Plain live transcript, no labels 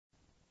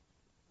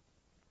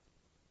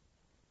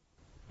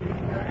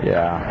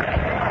Yeah.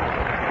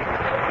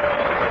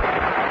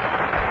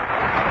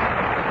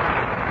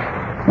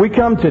 We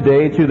come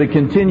today to the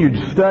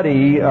continued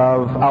study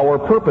of our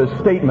purpose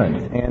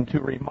statement, and to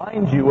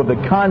remind you of the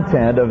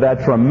content of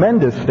that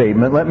tremendous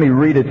statement, let me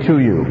read it to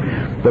you.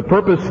 The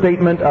purpose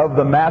statement of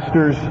the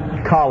Masters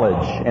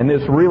College, and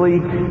this really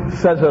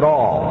says it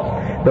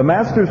all. The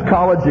Masters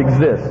College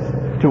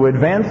exists to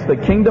advance the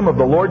kingdom of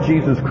the Lord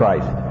Jesus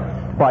Christ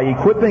by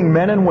equipping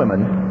men and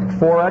women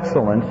for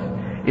excellence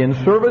in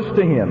service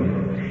to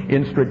Him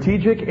in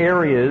strategic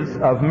areas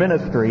of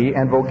ministry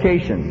and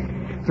vocation,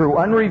 through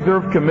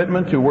unreserved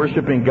commitment to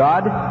worshiping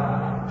God,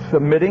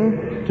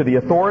 submitting to the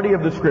authority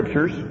of the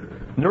Scriptures,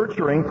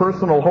 nurturing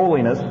personal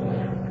holiness,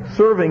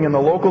 serving in the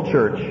local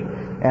church,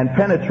 and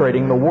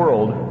penetrating the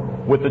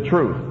world with the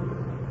truth.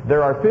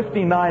 There are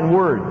 59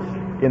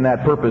 words in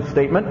that purpose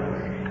statement,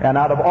 and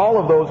out of all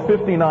of those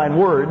 59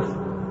 words,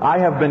 I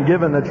have been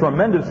given the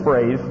tremendous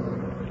phrase,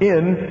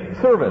 in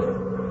service.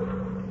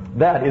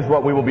 That is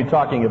what we will be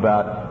talking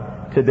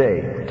about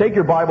today. Take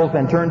your Bibles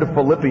and turn to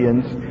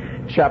Philippians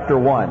chapter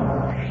 1.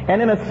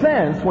 And in a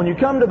sense, when you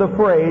come to the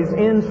phrase,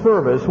 in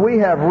service, we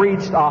have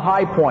reached a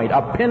high point,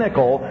 a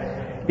pinnacle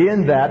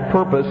in that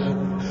purpose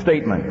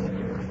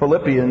statement.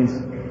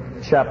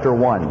 Philippians chapter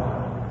 1.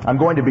 I'm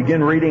going to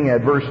begin reading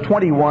at verse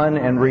 21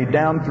 and read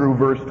down through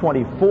verse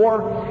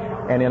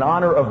 24. And in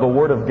honor of the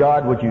Word of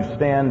God, would you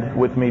stand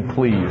with me,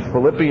 please?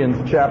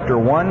 Philippians chapter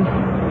 1,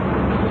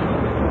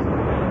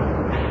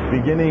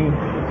 beginning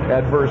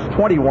at verse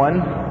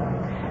 21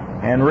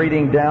 and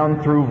reading down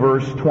through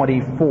verse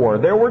 24.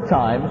 There were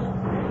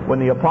times when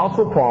the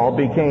Apostle Paul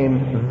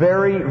became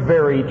very,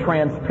 very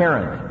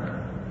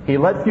transparent. He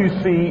lets you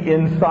see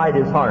inside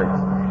his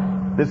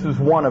heart. This is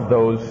one of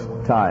those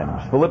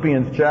times.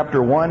 Philippians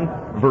chapter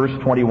 1, verse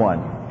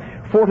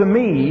 21. For to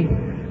me,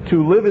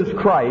 to live is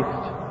Christ,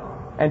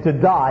 and to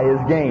die is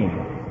gain.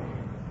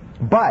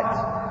 But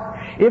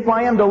if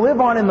I am to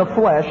live on in the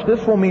flesh,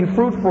 this will mean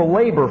fruitful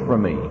labor for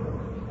me,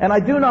 and I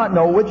do not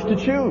know which to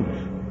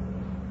choose.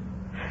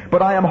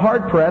 But I am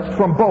hard-pressed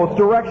from both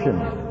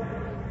directions,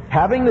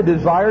 having the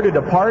desire to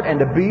depart and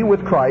to be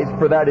with Christ,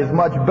 for that is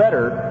much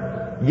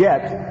better,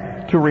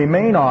 yet to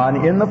remain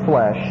on in the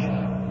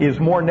flesh is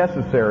more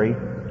necessary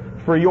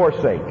for your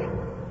sake.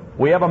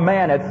 We have a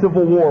man at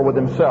civil war with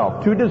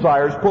himself, two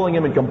desires pulling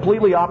him in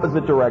completely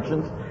opposite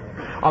directions.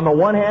 On the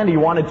one hand, he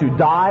wanted to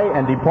die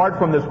and depart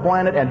from this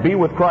planet and be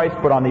with Christ,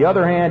 but on the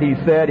other hand, he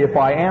said, if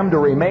I am to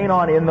remain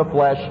on in the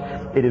flesh,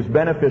 it is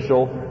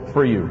beneficial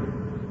for you.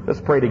 Let's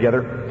pray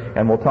together,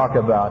 and we'll talk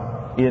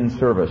about in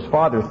service.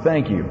 Father,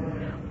 thank you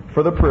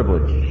for the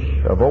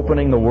privilege of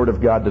opening the Word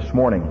of God this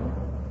morning.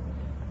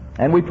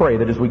 And we pray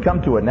that as we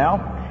come to it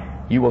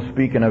now, you will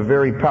speak in a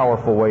very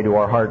powerful way to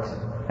our hearts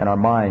and our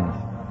minds.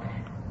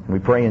 And we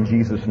pray in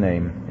Jesus'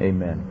 name,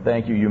 amen.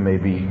 Thank you. You may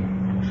be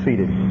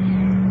seated.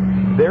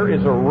 There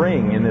is a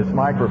ring in this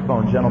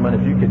microphone, gentlemen.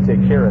 If you could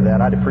take care of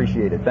that, I'd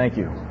appreciate it. Thank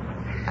you.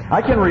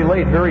 I can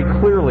relate very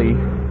clearly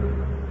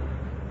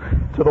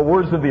to the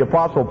words of the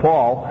Apostle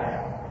Paul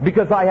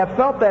because I have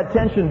felt that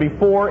tension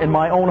before in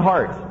my own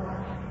heart.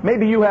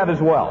 Maybe you have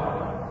as well.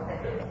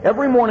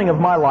 Every morning of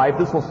my life,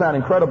 this will sound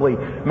incredibly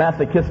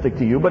masochistic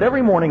to you, but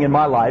every morning in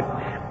my life,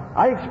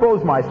 I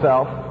expose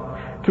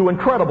myself to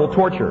incredible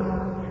torture.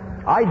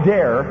 I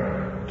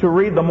dare to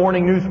read the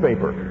morning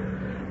newspaper.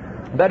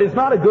 That is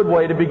not a good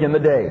way to begin the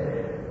day.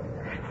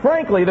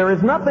 Frankly, there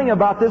is nothing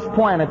about this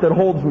planet that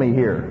holds me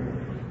here.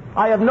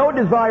 I have no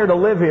desire to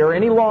live here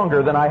any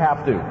longer than I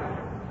have to.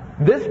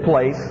 This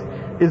place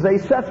is a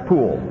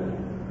cesspool.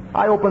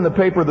 I opened the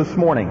paper this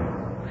morning.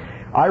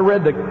 I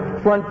read the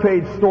front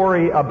page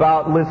story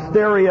about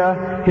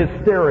listeria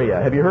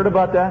hysteria. Have you heard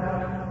about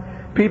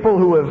that? People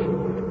who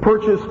have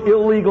purchased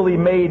illegally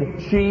made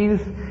cheese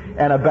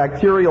and a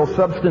bacterial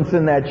substance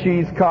in that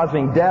cheese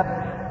causing death,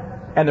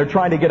 and they're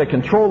trying to get a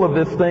control of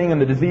this thing, and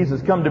the disease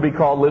has come to be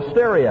called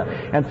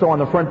listeria. And so on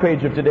the front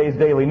page of today's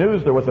Daily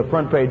News, there was a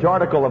front page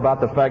article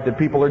about the fact that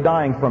people are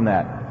dying from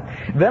that.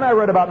 Then I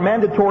read about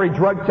mandatory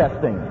drug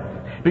testing,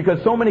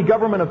 because so many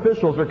government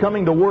officials are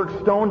coming to work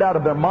stoned out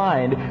of their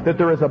mind that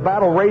there is a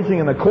battle raging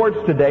in the courts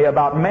today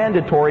about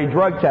mandatory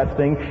drug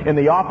testing in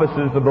the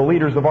offices of the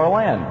leaders of our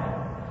land.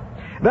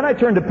 Then I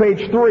turned to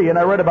page 3 and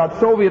I read about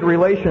Soviet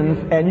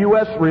relations and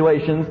U.S.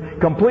 relations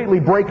completely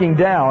breaking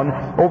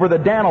down over the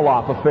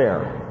Danilov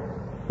affair.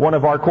 One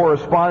of our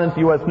correspondents,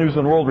 U.S. News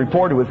and World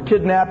Report, who was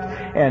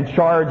kidnapped and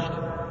charged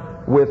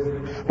with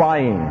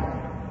spying.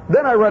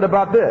 Then I read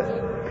about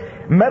this.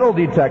 Metal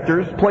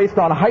detectors placed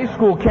on high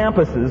school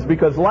campuses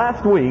because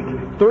last week,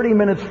 30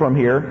 minutes from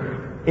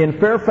here, in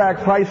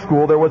Fairfax High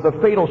School, there was a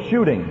fatal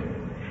shooting.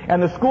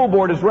 And the school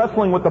board is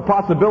wrestling with the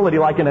possibility,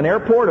 like in an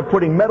airport, of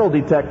putting metal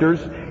detectors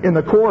in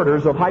the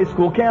corridors of high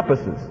school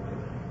campuses.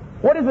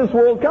 What is this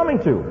world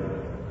coming to?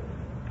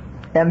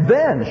 And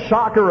then,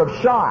 shocker of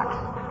shocks,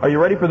 are you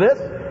ready for this?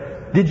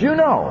 Did you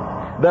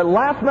know that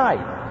last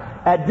night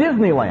at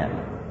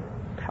Disneyland,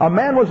 a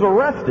man was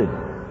arrested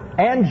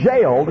and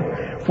jailed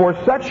for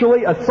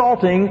sexually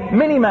assaulting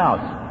Minnie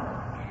Mouse?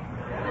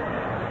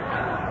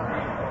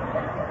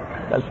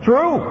 That's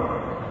true.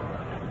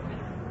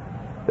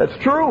 That's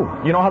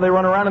true. You know how they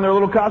run around in their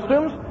little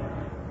costumes?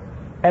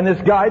 And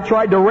this guy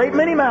tried to rape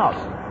Minnie Mouse.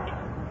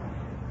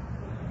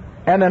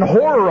 And then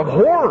horror of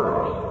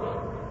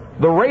horrors,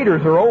 the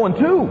Raiders are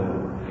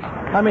 0-2.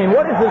 I mean,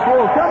 what is this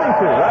world coming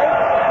to, right?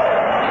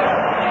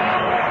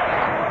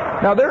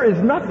 Now, there is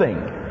nothing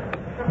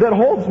that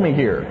holds me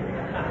here.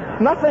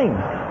 Nothing.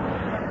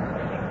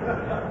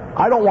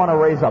 I don't want to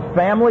raise a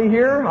family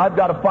here. I've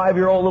got a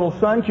 5-year-old little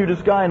son,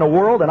 cutest guy in the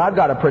world, and I've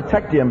got to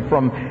protect him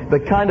from the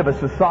kind of a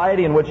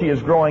society in which he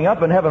is growing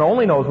up, and heaven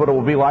only knows what it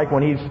will be like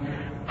when he's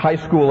high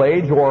school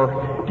age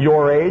or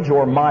your age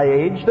or my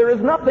age. There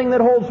is nothing that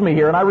holds me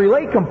here, and I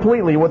relate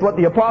completely with what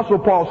the Apostle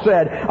Paul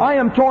said. I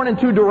am torn in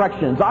two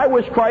directions. I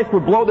wish Christ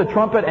would blow the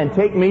trumpet and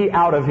take me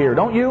out of here.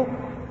 Don't you?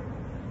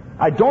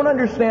 I don't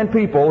understand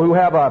people who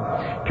have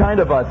a kind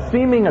of a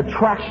seeming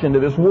attraction to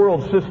this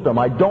world system.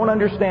 I don't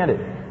understand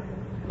it.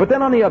 But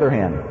then on the other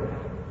hand,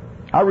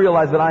 I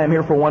realize that I am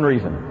here for one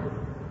reason,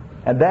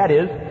 and that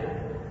is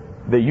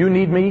that you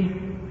need me,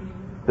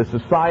 the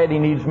society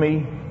needs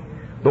me,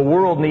 the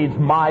world needs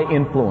my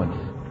influence.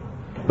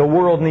 The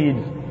world needs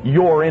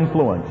your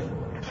influence.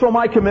 So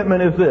my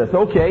commitment is this: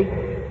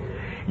 okay,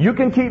 you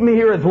can keep me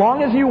here as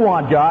long as you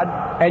want,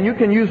 God, and you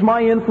can use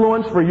my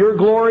influence for your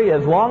glory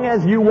as long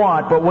as you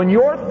want, but when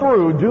you're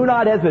through, do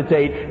not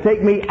hesitate.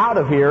 Take me out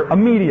of here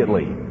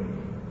immediately.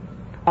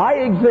 I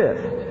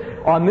exist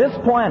on this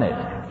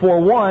planet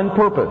for one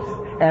purpose,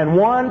 and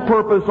one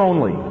purpose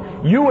only.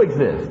 You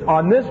exist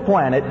on this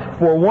planet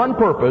for one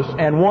purpose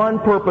and one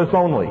purpose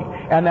only.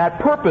 And that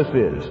purpose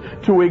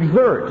is to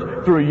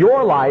exert through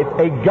your life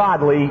a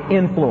godly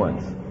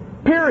influence.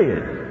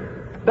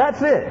 Period.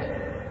 That's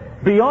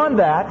it. Beyond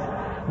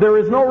that, there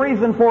is no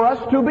reason for us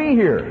to be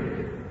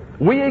here.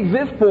 We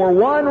exist for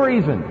one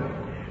reason: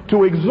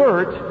 to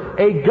exert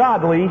a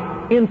godly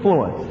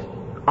influence.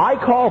 I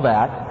call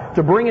that,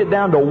 to bring it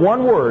down to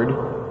one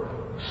word,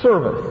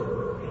 service.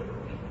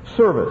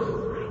 Service.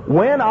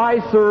 When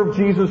I serve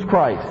Jesus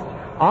Christ,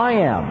 I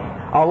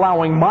am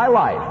allowing my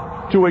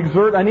life to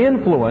exert an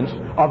influence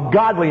of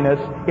godliness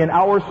in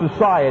our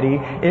society,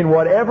 in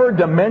whatever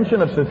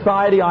dimension of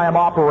society I am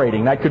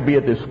operating. That could be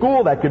at this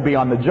school, that could be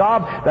on the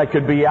job, that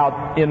could be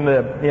out in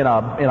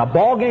a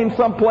ball game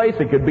someplace,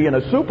 it could be in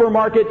a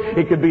supermarket,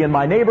 it could be in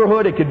my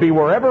neighborhood, it could be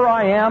wherever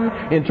I am.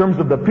 In terms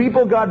of the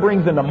people God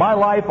brings into my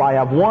life, I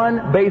have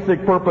one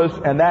basic purpose,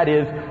 and that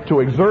is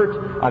to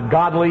exert a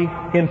godly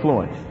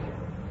influence.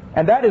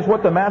 And that is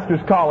what the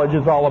Masters College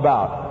is all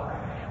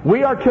about.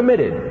 We are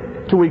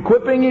committed to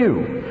equipping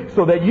you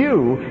so that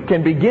you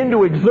can begin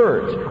to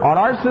exert on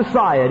our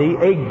society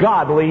a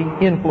godly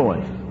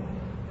influence.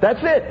 That's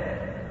it.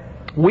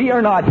 We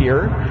are not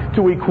here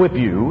to equip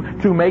you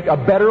to make a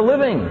better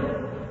living.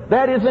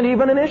 That isn't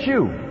even an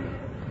issue.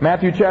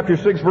 Matthew chapter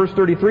 6 verse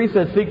 33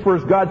 says, "Seek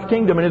first God's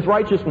kingdom and His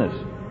righteousness."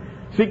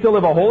 Seek to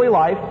live a holy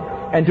life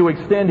and to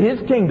extend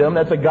His kingdom.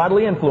 That's a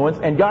godly influence.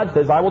 And God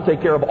says, "I will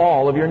take care of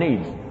all of your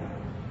needs."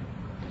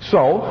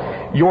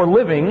 So, your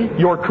living,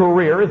 your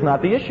career is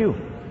not the issue.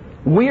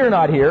 We are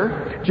not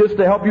here just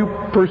to help you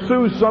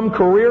pursue some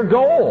career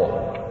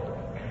goal.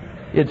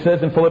 It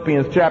says in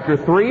Philippians chapter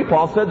 3,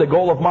 Paul said, the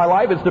goal of my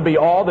life is to be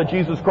all that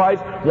Jesus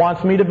Christ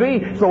wants me to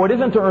be. So it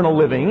isn't to earn a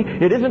living.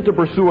 It isn't to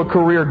pursue a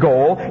career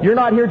goal. You're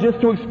not here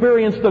just to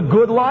experience the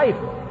good life.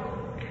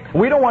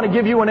 We don't want to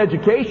give you an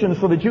education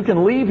so that you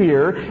can leave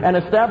here and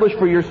establish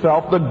for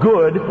yourself the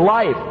good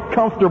life,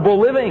 comfortable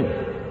living.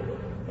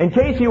 In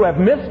case you have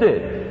missed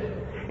it,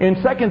 in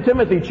 2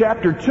 Timothy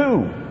chapter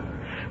 2,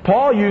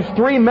 Paul used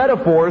 3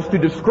 metaphors to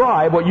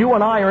describe what you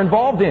and I are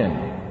involved in.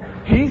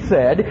 He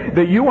said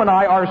that you and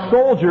I are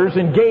soldiers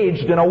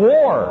engaged in a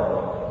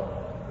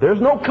war. There's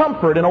no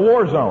comfort in a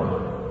war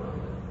zone.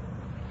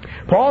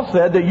 Paul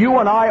said that you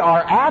and I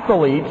are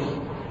athletes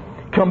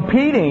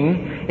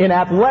competing in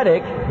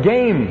athletic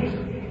games.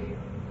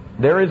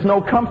 There is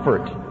no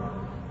comfort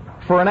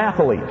for an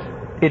athlete.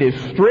 It is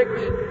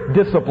strict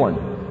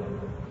discipline.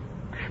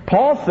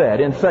 Paul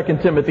said in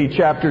 2 Timothy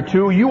chapter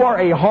 2, you are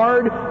a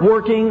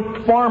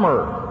hard-working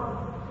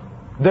farmer.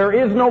 There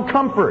is no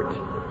comfort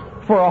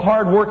for a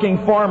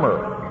hard-working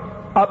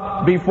farmer.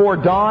 Up before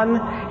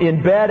dawn,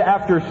 in bed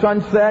after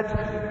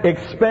sunset,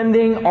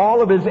 expending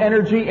all of his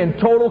energy in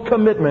total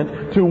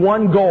commitment to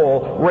one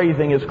goal,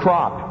 raising his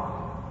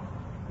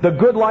crop. The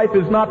good life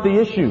is not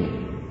the issue.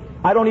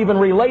 I don't even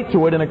relate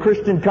to it in a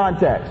Christian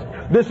context.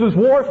 This is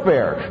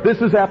warfare.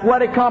 This is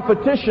athletic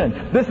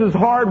competition. This is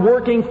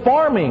hard-working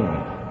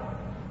farming.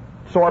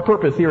 So our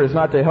purpose here is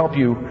not to help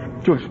you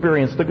to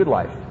experience the good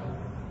life.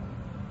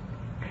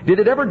 Did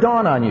it ever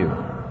dawn on you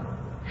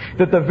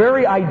that the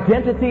very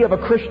identity of a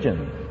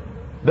Christian,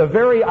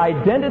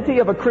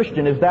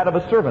 is that of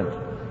a servant?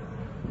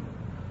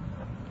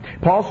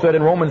 Paul said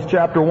in Romans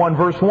chapter 1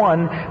 verse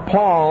 1,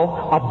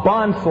 Paul, a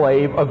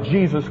bondslave of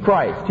Jesus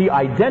Christ. He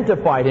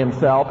identified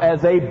himself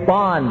as a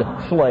bond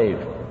slave.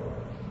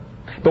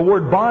 The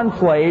word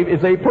bondslave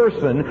is a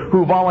person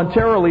who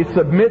voluntarily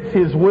submits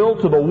his will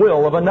to the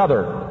will of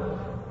another.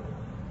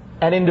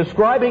 And in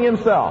describing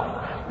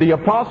himself, the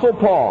Apostle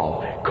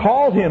Paul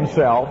called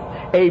himself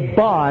a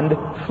bond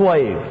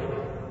slave,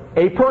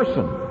 a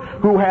person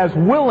who has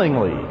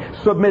willingly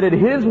submitted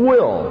his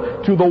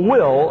will to the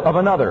will of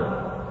another.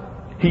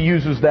 He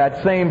uses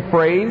that same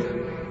phrase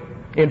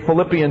in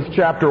Philippians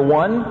chapter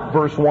 1,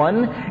 verse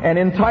 1, and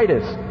in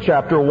Titus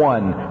chapter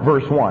 1,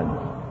 verse 1.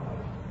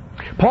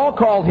 Paul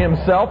called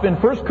himself in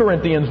 1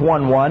 Corinthians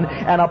 1:1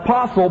 an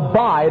apostle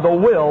by the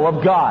will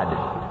of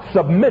God,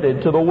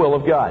 submitted to the will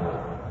of God.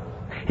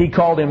 He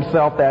called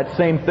himself that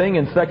same thing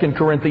in 2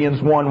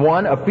 Corinthians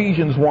 1:1,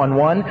 Ephesians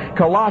 1:1,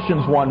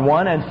 Colossians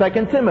 1:1, and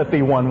 2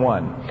 Timothy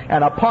 1:1.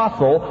 An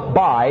apostle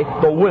by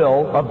the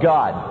will of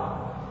God.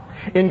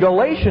 In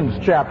Galatians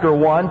chapter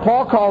 1,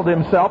 Paul called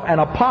himself an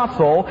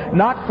apostle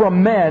not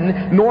from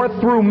men nor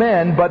through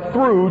men, but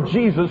through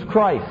Jesus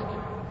Christ.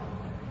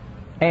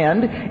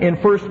 And in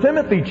 1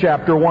 Timothy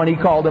chapter 1, he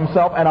called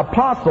himself an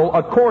apostle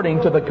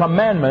according to the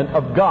commandment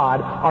of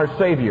God our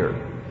Savior.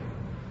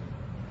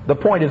 The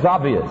point is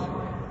obvious.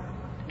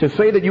 To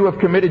say that you have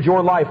committed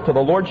your life to the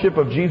Lordship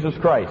of Jesus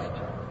Christ,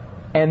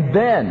 and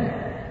then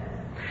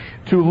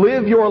to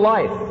live your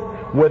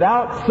life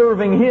without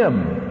serving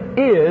Him,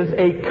 is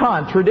a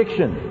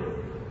contradiction.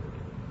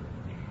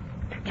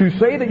 To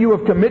say that you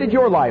have committed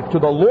your life to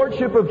the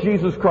Lordship of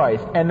Jesus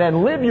Christ and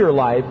then live your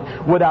life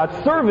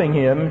without serving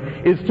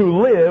Him is to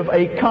live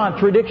a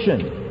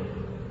contradiction.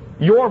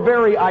 Your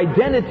very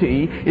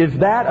identity is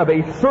that of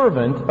a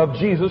servant of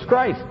Jesus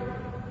Christ.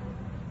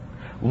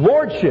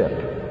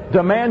 Lordship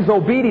demands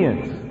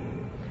obedience.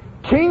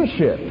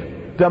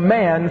 Kingship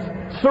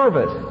demands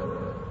service.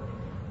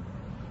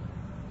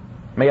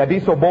 May I be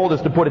so bold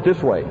as to put it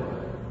this way?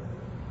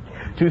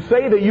 To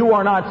say that you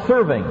are not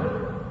serving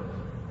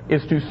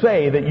is to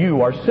say that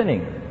you are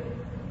sinning.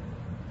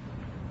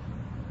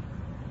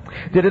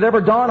 Did it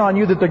ever dawn on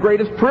you that the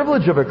greatest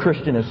privilege of a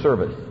Christian is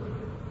service?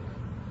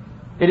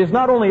 It is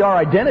not only our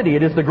identity,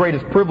 it is the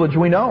greatest privilege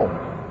we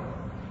know.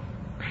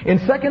 In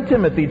 2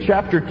 Timothy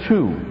chapter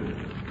 2,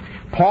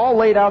 Paul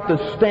laid out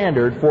the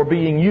standard for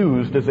being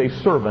used as a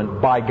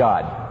servant by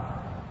God.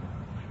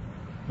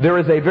 There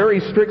is a very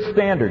strict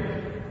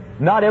standard.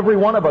 Not every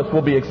one of us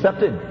will be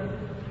accepted.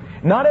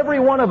 Not every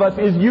one of us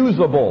is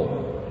usable.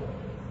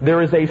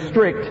 There is a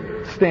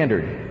strict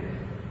standard.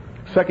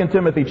 2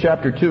 Timothy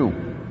chapter 2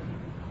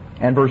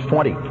 and verse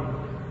 20.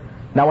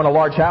 Now in a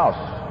large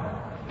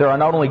house there are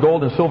not only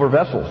gold and silver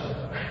vessels,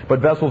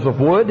 but vessels of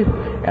wood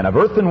and of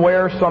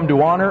earthenware, some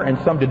to honor and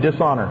some to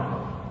dishonor.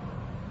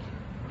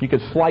 You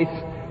could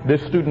slice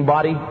this student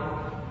body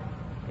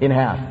in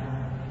half.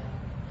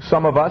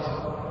 Some of us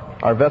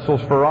are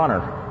vessels for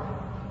honor.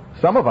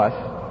 Some of us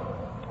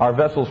are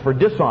vessels for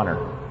dishonor.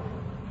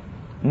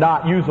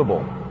 Not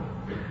usable.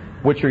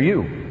 Which are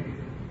you?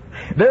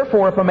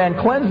 Therefore, if a man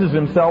cleanses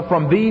himself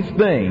from these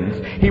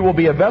things, he will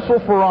be a vessel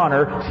for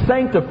honor,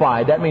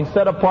 sanctified. That means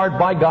set apart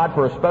by God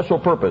for a special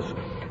purpose.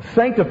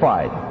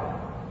 Sanctified.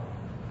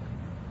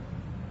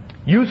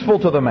 Useful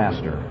to the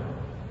master.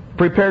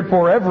 Prepared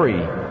for every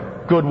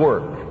good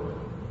work.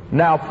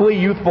 Now flee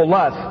youthful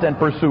lust and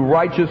pursue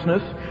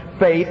righteousness,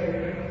 faith,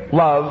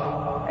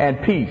 love,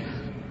 and peace,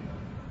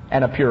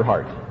 and a pure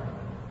heart.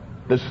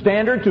 The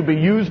standard to be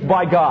used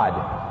by God,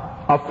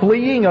 a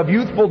fleeing of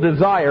youthful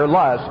desire,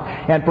 lust,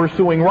 and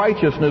pursuing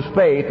righteousness,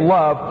 faith,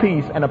 love,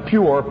 peace, and a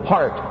pure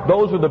heart.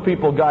 Those are the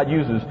people God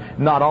uses.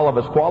 Not all of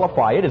us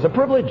qualify. It is a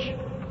privilege.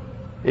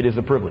 It is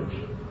a privilege.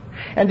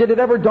 And did it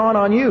ever dawn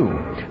on you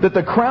that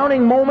the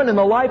crowning moment in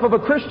the life of a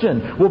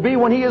Christian will be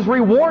when he is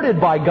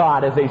rewarded by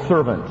God as a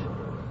servant?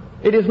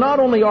 It is not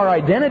only our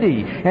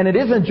identity, and it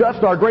isn't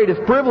just our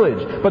greatest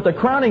privilege, but the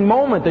crowning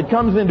moment that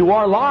comes into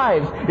our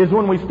lives is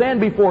when we stand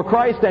before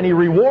Christ and He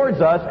rewards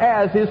us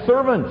as His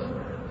servants.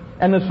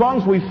 And the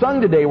songs we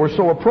sung today were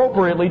so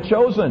appropriately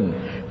chosen.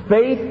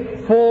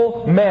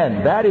 Faithful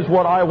men, that is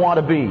what I want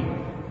to be.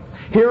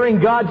 Hearing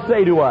God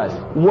say to us,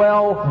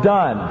 well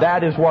done,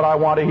 that is what I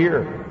want to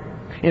hear.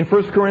 In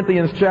 1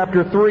 Corinthians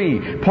chapter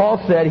 3,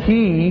 Paul said,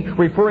 He,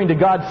 referring to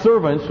God's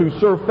servants who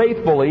serve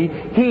faithfully,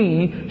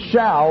 he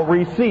shall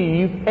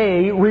receive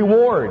a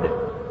reward.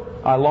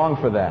 I long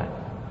for that.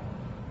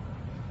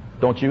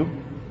 Don't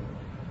you?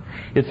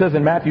 It says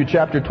in Matthew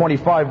chapter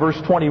 25, verse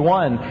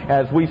 21,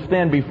 as we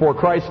stand before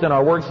Christ and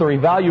our works are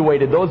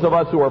evaluated, those of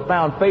us who are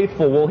found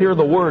faithful will hear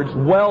the words,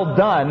 well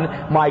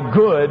done, my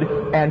good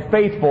and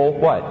faithful,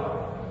 what?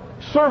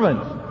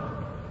 Servant.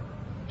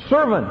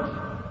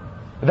 Servant.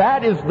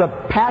 That is the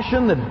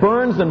passion that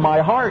burns in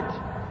my heart.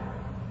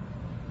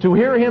 To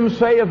hear Him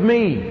say of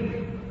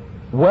me,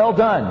 well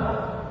done,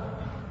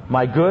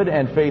 my good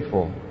and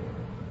faithful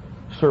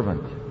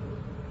servant.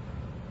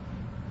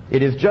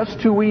 It is just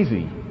too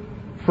easy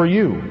for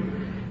you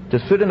to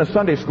sit in a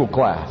Sunday school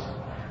class,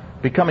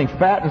 becoming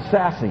fat and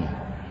sassy,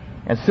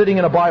 and sitting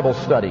in a Bible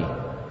study.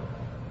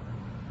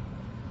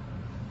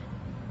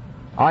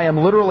 I am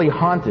literally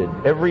haunted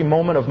every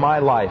moment of my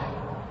life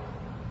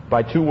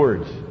by two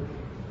words.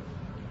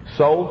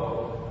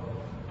 So,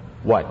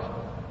 what?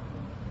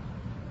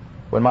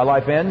 When my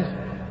life ends,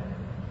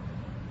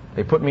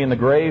 they put me in the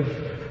grave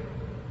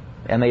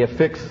and they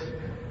affix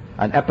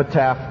an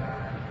epitaph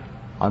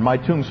On my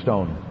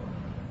tombstone,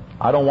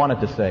 I don't want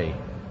it to say,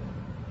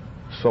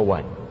 so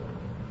what?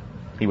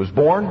 He was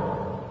born,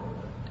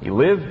 he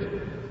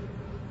lived,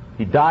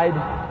 he died,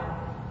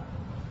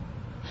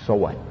 so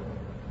what?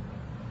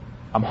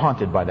 I'm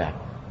haunted by that.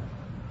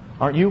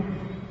 Aren't you?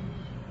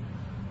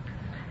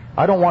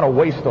 I don't want to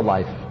waste a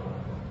life.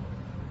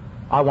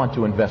 I want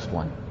to invest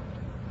one.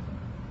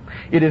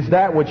 It is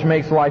that which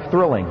makes life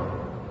thrilling.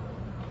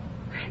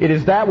 It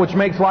is that which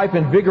makes life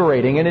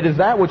invigorating, and it is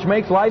that which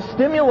makes life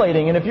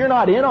stimulating. And if you're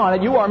not in on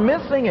it, you are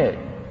missing it.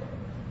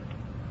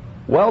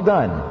 Well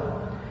done,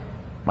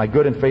 my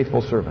good and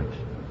faithful servant.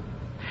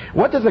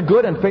 What does a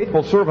good and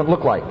faithful servant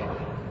look like?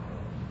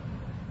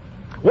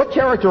 What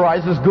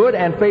characterizes good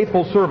and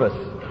faithful service?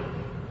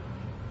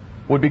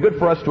 Would be good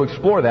for us to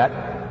explore that.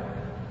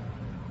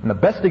 And the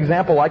best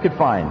example I could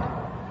find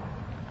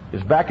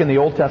is back in the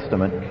Old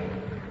Testament,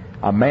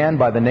 a man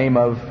by the name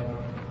of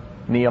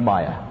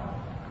Nehemiah.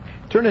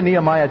 Turn to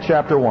Nehemiah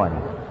chapter 1,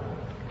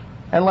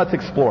 and let's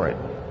explore it.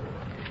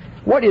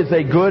 What is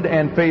a good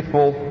and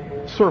faithful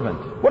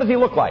servant? What does he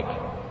look like?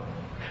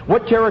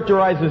 What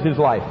characterizes his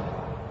life?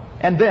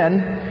 And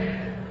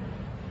then,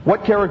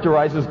 what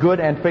characterizes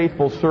good and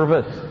faithful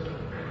service?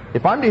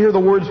 If I'm to hear the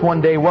words one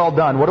day, well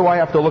done, what do I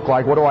have to look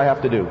like? What do I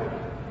have to do?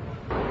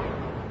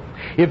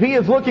 If he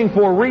is looking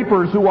for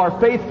reapers who are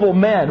faithful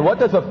men, what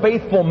does a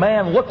faithful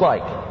man look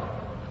like?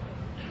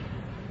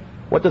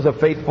 What does a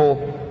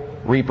faithful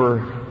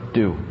reaper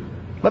do?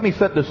 Let me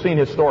set the scene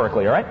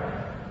historically, all right?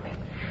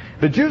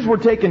 The Jews were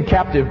taken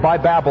captive by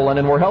Babylon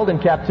and were held in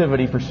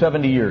captivity for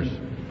 70 years.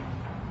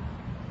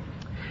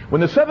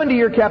 When the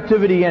 70-year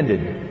captivity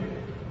ended,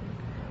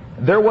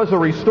 there was a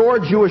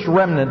restored Jewish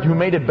remnant who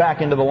made it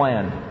back into the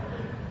land.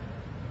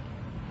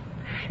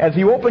 As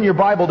you open your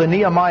Bible to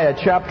Nehemiah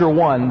chapter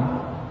 1,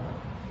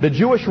 the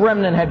Jewish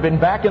remnant had been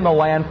back in the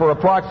land for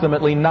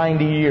approximately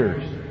 90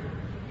 years.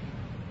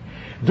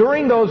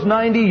 During those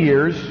 90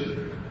 years,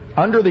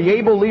 under the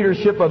able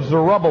leadership of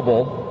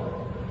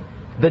Zerubbabel,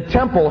 the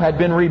temple had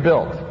been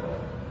rebuilt.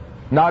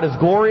 Not as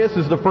glorious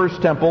as the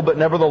first temple, but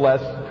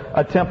nevertheless,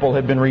 a temple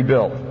had been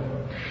rebuilt.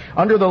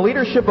 Under the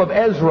leadership of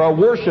Ezra,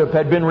 worship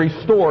had been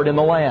restored in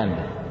the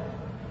land.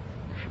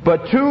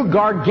 But two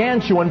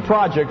gargantuan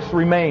projects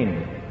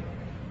remained.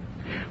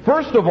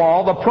 First of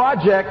all, the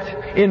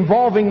project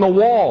involving the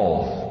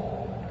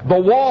walls. The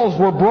walls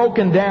were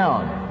broken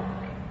down,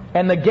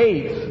 and the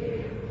gates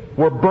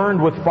were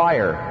burned with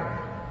fire.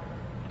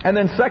 And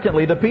then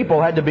secondly, the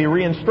people had to be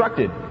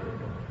reinstructed.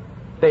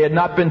 They had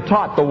not been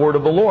taught the word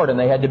of the Lord, and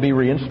they had to be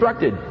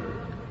reinstructed.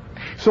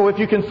 So if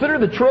you consider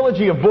the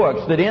trilogy of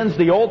books that ends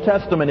the Old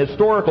Testament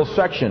historical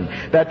section,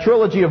 that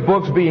trilogy of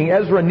books being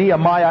Ezra,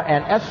 Nehemiah,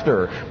 and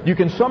Esther, you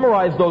can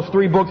summarize those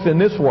three books in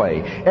this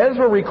way.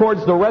 Ezra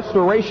records the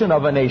restoration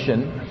of a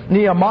nation,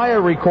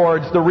 Nehemiah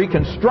records the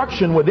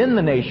reconstruction within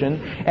the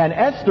nation, and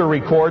Esther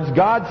records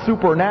God's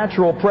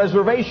supernatural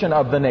preservation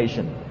of the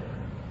nation.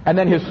 And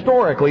then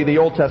historically, the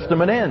Old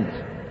Testament ends.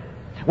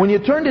 When you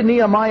turn to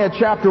Nehemiah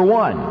chapter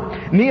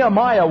 1,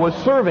 Nehemiah was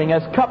serving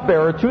as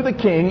cupbearer to the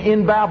king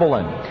in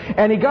Babylon.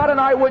 And he got an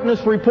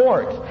eyewitness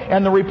report.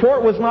 And the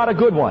report was not a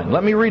good one.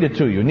 Let me read it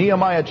to you.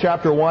 Nehemiah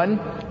chapter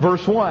 1,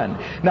 verse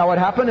 1. Now it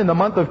happened in the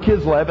month of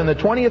Kislev, in the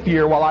 20th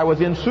year, while I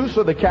was in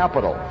Susa, the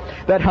capital,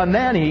 that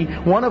Hanani,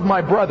 one of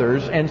my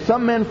brothers, and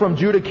some men from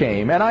Judah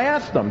came. And I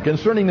asked them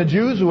concerning the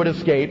Jews who had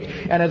escaped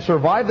and had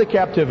survived the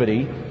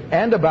captivity,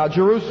 and about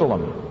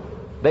Jerusalem.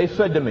 They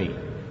said to me,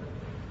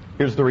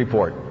 here's the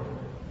report.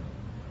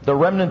 The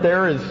remnant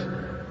there is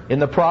in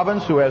the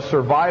province who has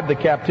survived the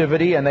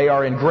captivity, and they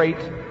are in great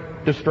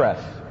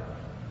distress.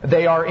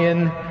 They are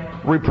in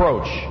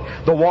reproach.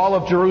 The wall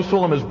of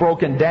Jerusalem is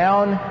broken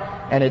down,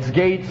 and its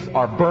gates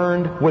are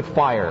burned with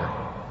fire.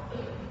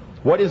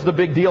 What is the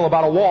big deal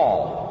about a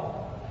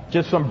wall?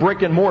 Just some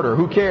brick and mortar.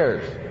 Who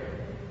cares?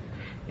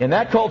 In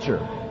that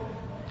culture,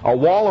 a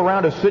wall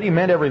around a city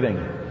meant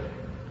everything.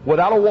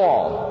 Without a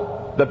wall,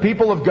 the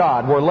people of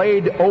God were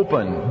laid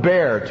open,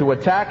 bare, to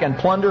attack and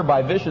plunder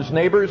by vicious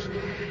neighbors,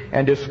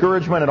 and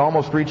discouragement had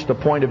almost reached a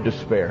point of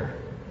despair.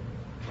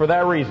 For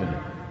that reason,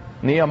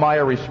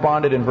 Nehemiah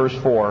responded in verse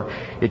 4,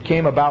 "It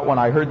came about when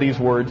I heard these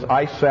words,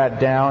 I sat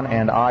down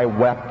and I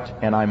wept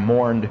and I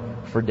mourned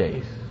for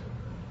days."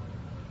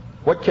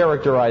 What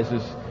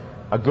characterizes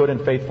a good and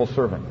faithful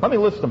servant? Let me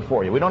list them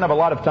for you. We don't have a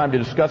lot of time to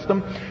discuss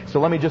them, so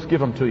let me just give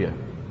them to you.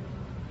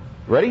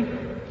 Ready?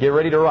 Get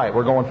ready to write.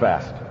 We're going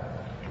fast.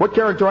 What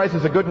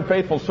characterizes a good and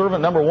faithful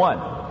servant? Number one,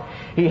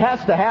 he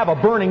has to have a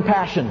burning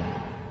passion.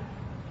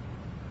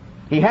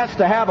 He has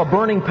to have a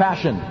burning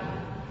passion.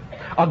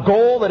 A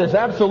goal that has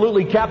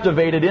absolutely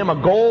captivated him,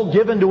 a goal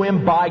given to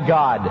him by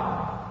God.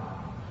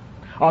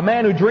 A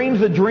man who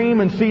dreams a dream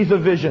and sees a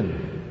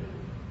vision.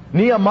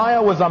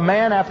 Nehemiah was a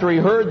man, after he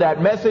heard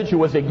that message, who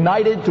was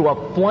ignited to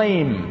a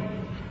flame.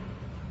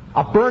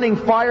 A burning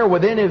fire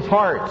within his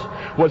heart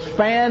was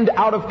fanned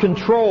out of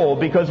control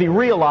because he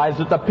realized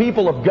that the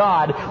people of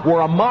God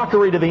were a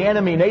mockery to the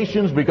enemy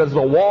nations because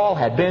the wall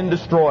had been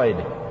destroyed.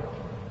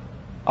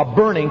 A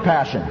burning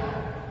passion.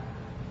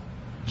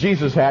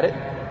 Jesus had it.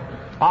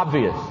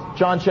 Obvious.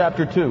 John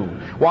chapter 2.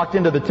 Walked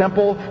into the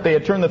temple. They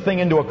had turned the thing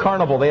into a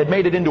carnival. They had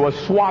made it into a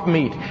swap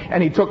meet.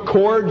 And he took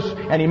cords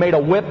and he made a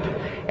whip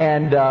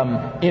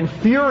and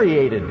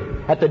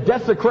infuriated at the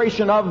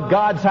desecration of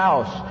God's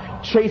house,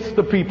 chased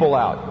the people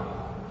out.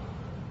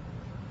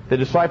 The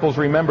disciples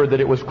remembered that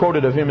it was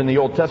quoted of him in the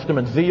Old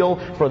Testament, "Zeal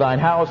for thine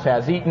house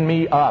has eaten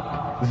me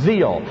up."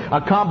 Zeal, a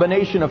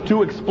combination of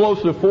two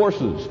explosive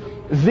forces.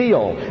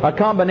 Zeal, a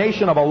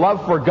combination of a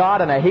love for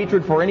God and a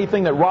hatred for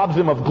anything that robs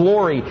him of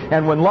glory.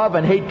 And when love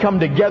and hate come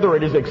together,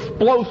 it is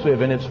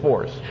explosive in its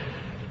force.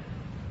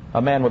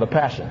 A man with a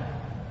passion.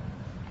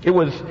 It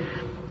was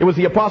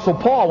the Apostle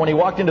Paul when he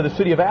walked into the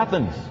city of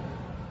Athens.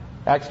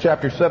 Acts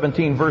chapter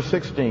 17, verse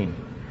 16.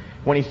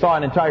 When he saw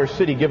an entire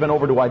city given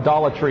over to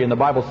idolatry, and the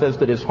Bible says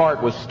that his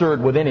heart was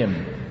stirred within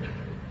him.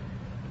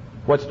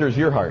 What stirs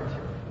your heart?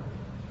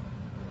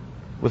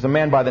 It was a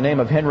man by the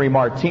name of Henry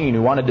Martine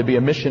who wanted to be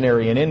a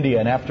missionary in India,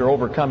 and after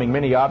overcoming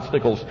many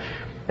obstacles,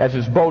 as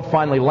his boat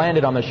finally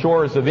landed on the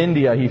shores of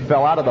India, he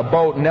fell out of the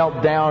boat,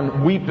 knelt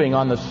down weeping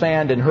on the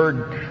sand, and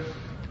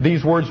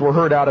these words were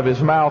heard out of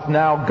his mouth,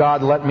 "Now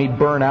God, let me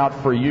burn out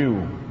for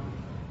you."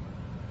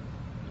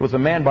 It was a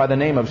man by the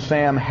name of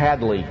Sam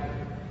Hadley.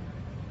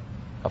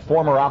 A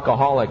former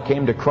alcoholic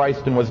came to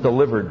Christ and was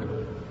delivered.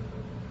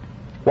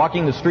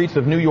 Walking the streets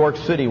of New York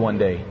City one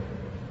day.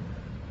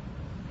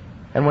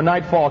 And when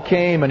nightfall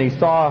came and he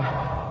saw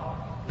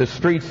the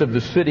streets of the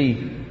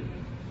city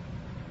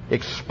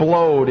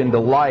explode into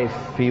life,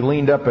 he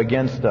leaned up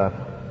against a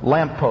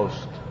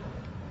lamppost.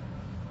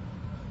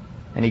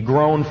 And he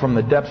groaned from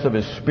the depths of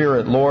his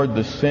spirit, "Lord,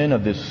 the sin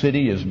of this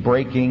city is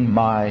breaking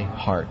my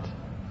heart."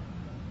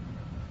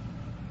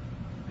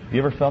 Have you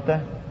ever felt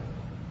that?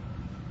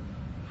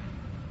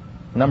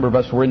 A number of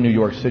us were in New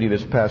York City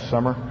this past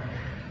summer.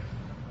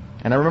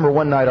 And I remember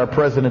one night our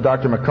president,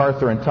 Dr.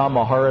 MacArthur, and Tom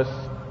Maharis,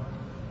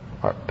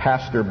 our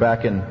pastor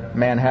back in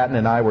Manhattan,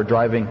 and I were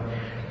driving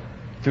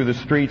through the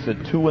streets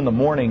at 2 in the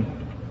morning.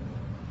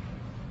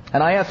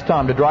 And I asked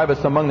Tom to drive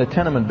us among the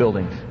tenement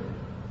buildings.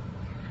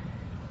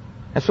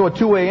 And so at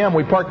 2 a.m.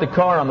 we parked the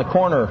car on the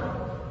corner.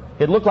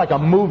 It looked like a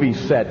movie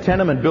set,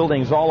 tenement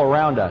buildings all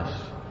around us.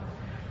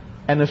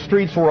 And the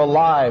streets were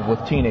alive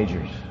with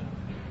teenagers.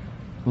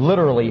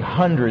 Literally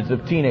hundreds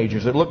of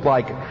teenagers. It looked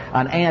like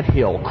an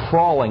anthill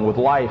crawling with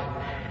life.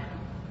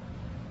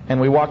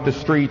 And we walked the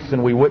streets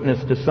and we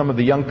witnessed to some of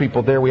the young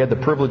people there. We had the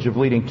privilege of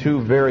leading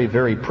 2 very,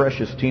 very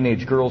precious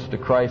teenage girls to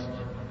Christ.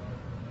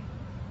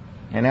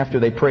 And after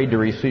they prayed to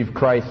receive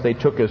Christ, they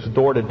took us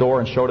door to door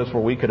and showed us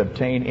where we could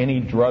obtain any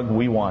drug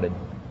we wanted.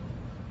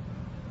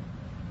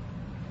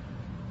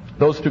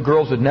 Those 2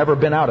 girls had never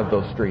been out of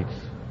those streets.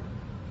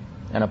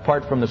 And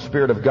apart from the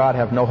Spirit of God,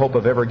 have no hope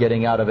of ever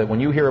getting out of it. When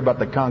you hear about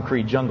the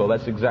concrete jungle,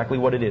 that's exactly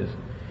what it is.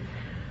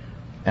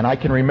 And I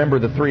can remember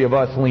the 3 of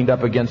us leaned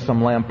up against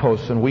some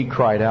lampposts and we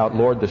cried out,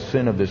 "Lord, the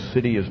sin of this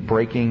city is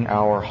breaking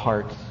our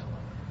hearts."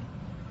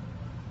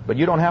 But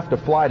you don't have to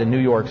fly to New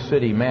York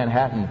City,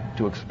 Manhattan,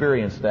 to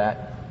experience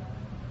that.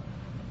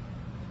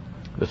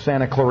 The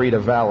Santa Clarita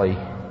Valley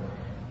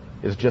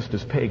is just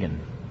as pagan.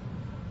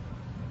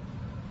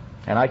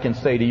 And I can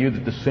say to you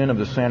that the sin of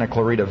the Santa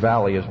Clarita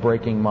Valley is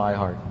breaking my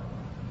heart.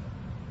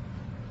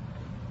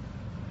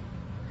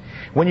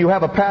 When you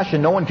have a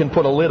passion, no one can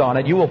put a lid on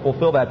it. You will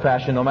fulfill that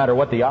passion no matter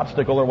what the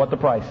obstacle or what the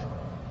price.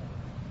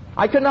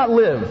 I could not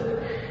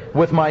live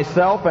with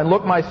myself and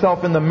look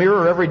myself in the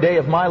mirror every day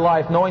of my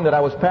life knowing that I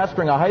was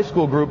pastoring a high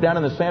school group down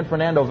in the San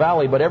Fernando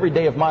Valley, but every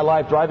day of my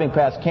life driving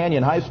past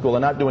Canyon High School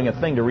and not doing a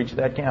thing to reach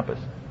that campus.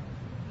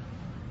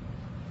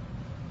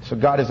 So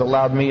God has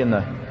allowed me in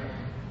the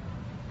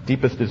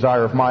deepest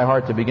desire of my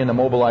heart to begin to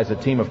mobilize a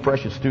team of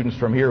precious students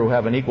from here who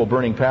have an equal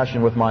burning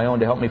passion with my own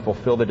to help me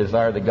fulfill the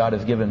desire that God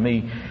has given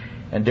me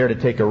and dare to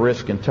take a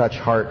risk and touch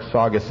Hart,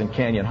 Saugus, and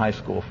Canyon High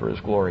School for His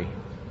glory.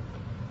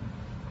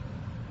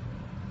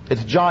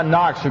 It's John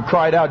Knox who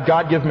cried out,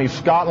 "God, give me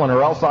Scotland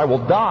or else I will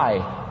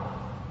die."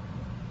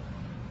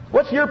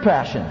 What's your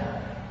passion?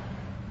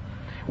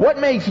 What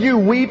makes you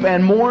weep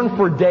and mourn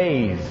for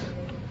days?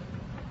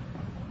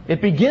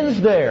 It begins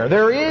there.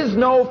 There is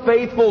no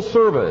faithful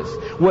service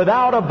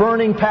without a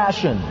burning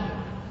passion.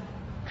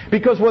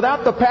 Because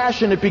without the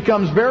passion, it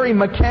becomes very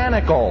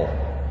mechanical.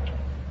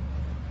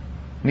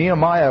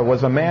 Nehemiah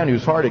was a man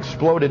whose heart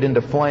exploded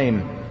into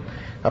flame,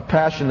 a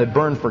passion that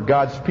burned for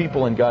God's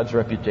people and God's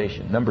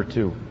reputation. Number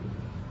 2.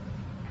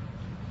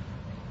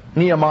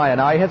 Nehemiah, and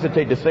I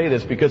hesitate to say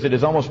this because it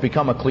has almost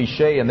become a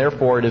cliche and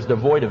therefore it is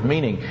devoid of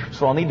meaning,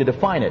 so I'll need to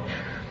define it.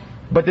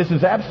 But this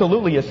is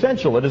absolutely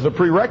essential. It is a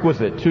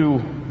prerequisite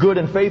to good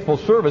and faithful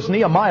service.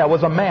 Nehemiah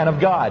was a man of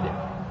God.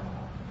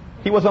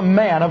 He was a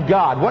man of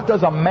God. What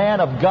does a man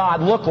of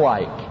God look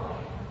like?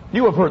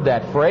 You have heard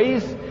that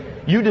phrase.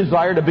 You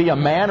desire to be a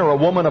man or a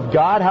woman of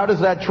God. How does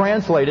that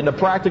translate into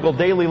practical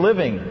daily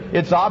living?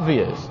 It's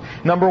obvious.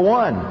 Number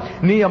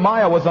one,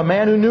 Nehemiah was a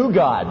man who knew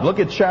God. Look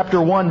at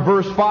chapter 1,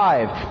 verse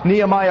 5.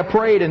 Nehemiah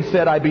prayed and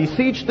said, I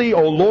beseech thee,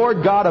 O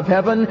Lord God of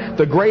heaven,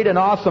 the great and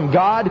awesome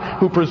God,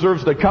 who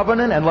preserves the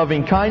covenant and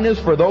loving kindness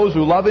for those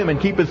who love him and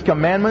keep his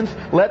commandments,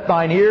 let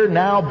thine ear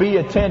now be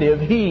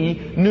attentive.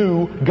 He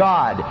knew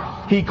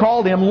God. He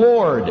called him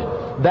Lord.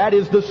 That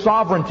is the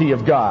sovereignty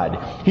of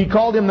God. He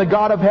called him the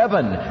God of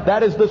heaven.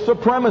 That is the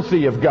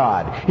supremacy of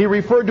God. He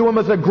referred to him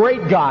as a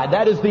great God.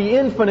 That is the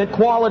infinite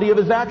quality of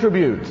his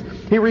attributes.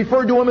 He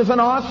referred to him as an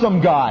awesome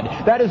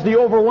God. That is the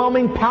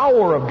overwhelming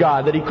power of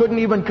God that he couldn't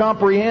even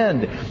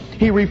comprehend.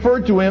 He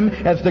referred to him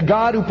as the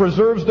God who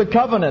preserves the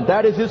covenant.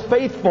 That is his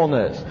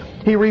faithfulness.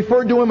 He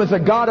referred to him as a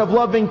God of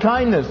loving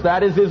kindness.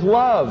 That is his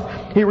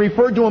love. He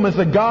referred to him as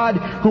a God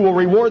who will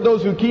reward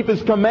those who keep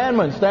his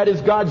commandments. That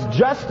is God's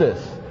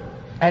justice.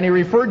 And he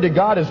referred to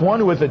God as one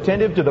who is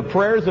attentive to the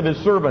prayers of his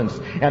servants.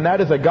 And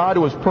that is a God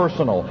who is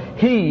personal.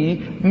 He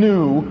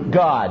knew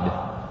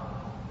God.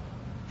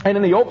 And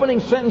in the opening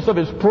sentence of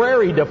his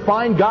prayer, he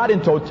defined God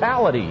in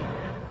totality.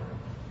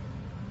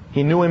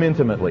 He knew him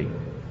intimately.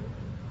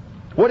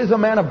 What is a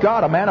man of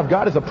God? A man of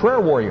God is a prayer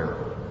warrior.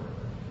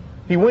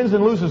 He wins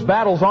and loses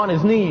battles on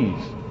his knees.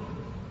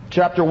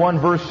 Chapter 1,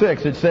 verse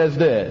 6, it says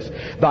this,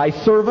 Thy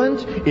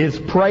servant is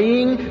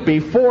praying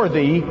before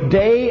thee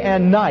day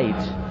and night.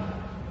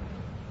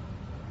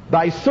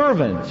 Thy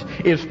servant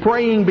is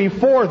praying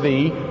before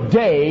thee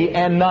day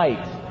and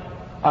night.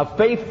 A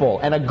faithful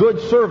and a good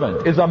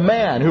servant is a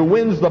man who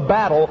wins the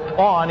battle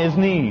on his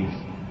knees.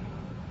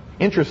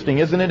 Interesting,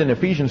 isn't it? In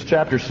Ephesians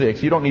chapter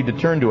 6, you don't need to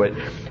turn to it,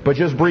 but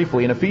just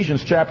briefly, in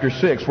Ephesians chapter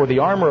 6, where the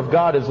armor of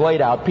God is laid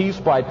out piece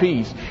by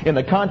piece in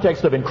the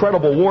context of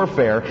incredible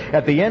warfare,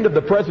 at the end of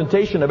the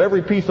presentation of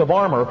every piece of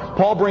armor,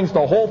 Paul brings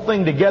the whole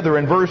thing together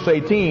in verse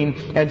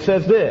 18 and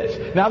says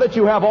this, Now that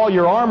you have all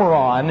your armor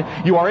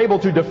on, you are able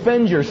to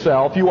defend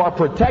yourself, you are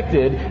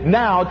protected,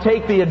 now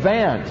take the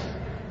advance.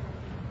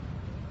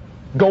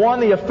 Go on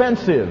the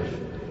offensive.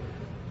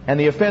 And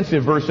the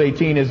offensive, verse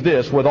 18, is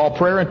this, with all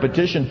prayer and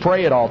petition,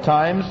 pray at all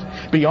times,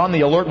 be on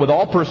the alert with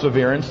all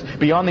perseverance,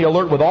 be on the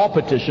alert with all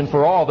petition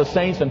for all the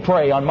saints, and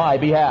pray on my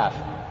behalf.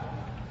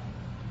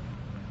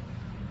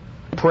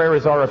 Prayer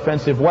is our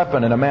offensive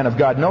weapon, and a man of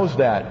God knows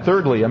that.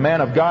 Thirdly, a man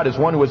of God is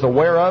one who is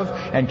aware of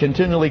and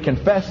continually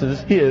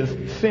confesses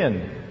his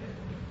sin.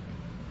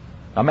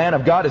 A man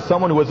of God is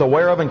someone who is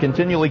aware of and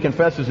continually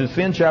confesses his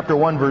sin. Chapter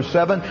 1, verse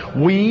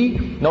 7. We,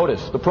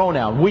 notice the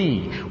pronoun,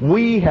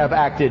 we have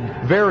acted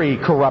very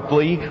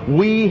corruptly.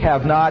 We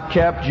have not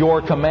kept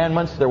your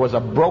commandments. There was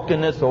a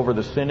brokenness over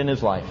the sin in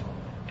his life.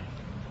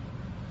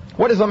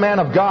 What is a man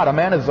of God? A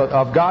man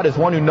of God is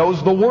one who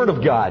knows the Word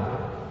of God.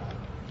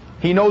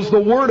 He knows the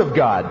Word of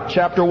God.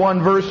 Chapter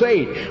 1, verse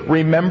 8.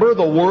 Remember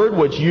the word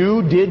which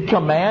you did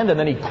command, and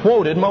then he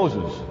quoted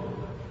Moses.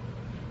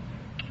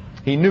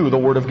 He knew the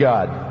Word of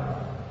God.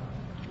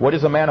 What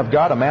is a man of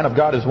God? A man of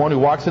God is one who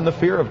walks in the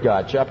fear of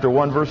God. Chapter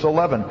 1, verse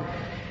 11.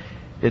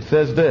 It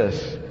says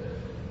this,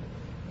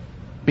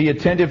 Be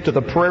attentive to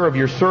the prayer of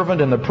your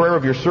servant and the prayer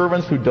of your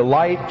servants who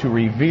delight to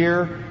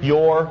revere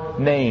your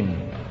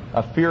name.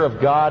 A fear of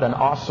God, an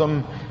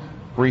awesome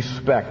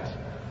respect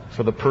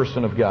for the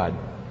person of God.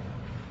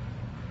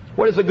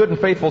 What is a good and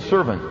faithful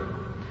servant?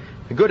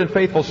 A good and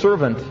faithful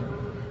servant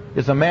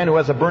is a man who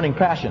has a burning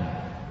passion.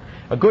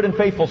 A good and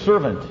faithful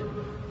servant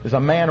is a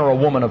man or a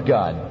woman of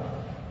God.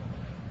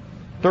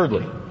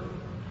 Thirdly,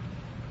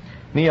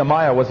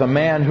 Nehemiah was a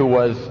man who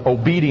was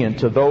obedient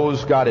to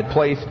those God had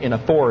placed in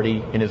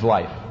authority in his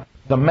life.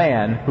 The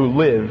man who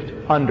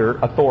lived under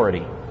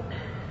authority.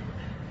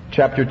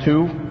 Chapter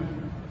 2,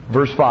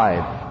 verse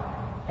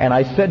 5. And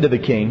I said to the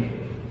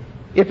king,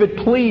 If it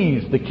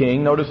please the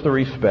king, notice the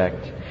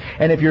respect,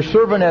 and if your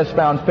servant has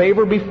found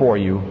favor before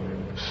you,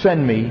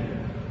 send me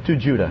to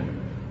Judah.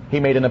 He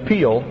made an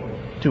appeal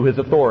to his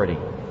authority.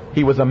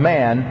 He was a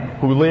man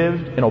who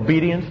lived in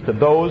obedience to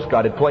those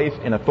God had placed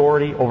in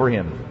authority over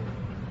him.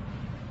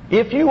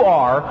 If you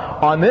are,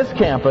 on this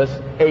campus,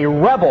 a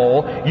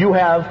rebel, you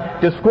have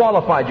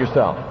disqualified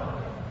yourself.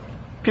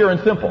 Pure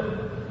and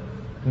simple.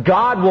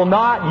 God will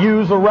not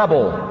use a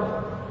rebel.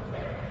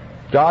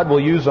 God will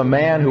use a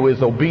man who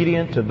is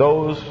obedient to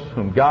those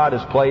whom God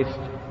has placed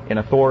in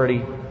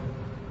authority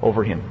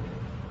over him.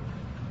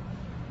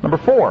 Number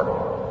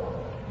 4.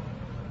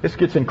 This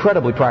gets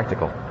incredibly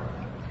practical.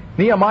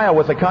 Nehemiah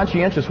was a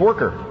conscientious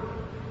worker.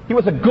 He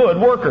was a good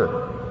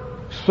worker.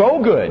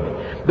 So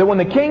good that when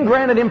the king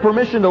granted him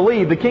permission to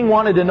leave, the king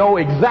wanted to know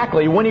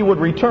exactly when he would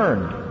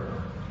return.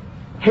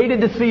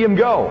 Hated to see him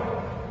go.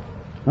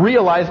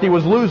 Realized he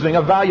was losing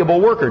a valuable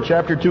worker.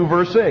 Chapter 2,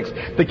 verse 6.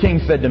 The king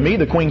said to me,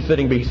 the queen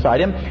sitting beside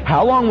him,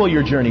 How long will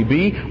your journey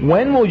be?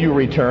 When will you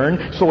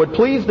return? So it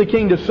pleased the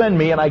king to send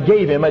me, and I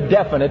gave him a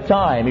definite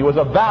time. He was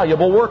a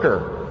valuable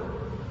worker.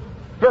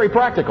 Very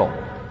practical.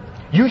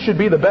 You should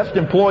be the best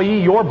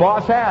employee your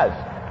boss has.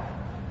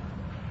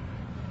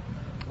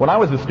 When I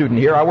was a student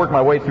here, I worked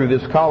my way through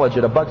this college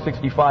at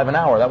 $1.65 an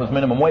hour. That was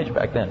minimum wage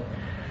back then.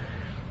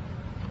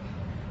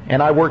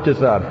 And I worked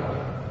as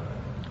a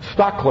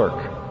stock clerk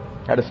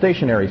at a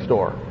stationery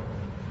store.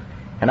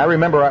 And I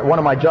remember one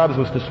of my jobs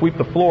was to sweep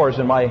the floors,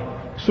 and my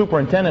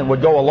superintendent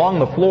would go along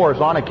the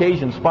floors on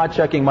occasion, spot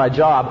checking my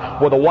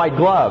job with a white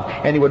glove,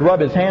 and he would rub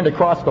his hand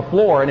across the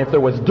floor, and if there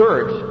was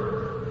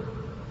dirt,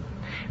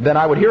 then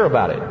I would hear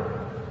about it.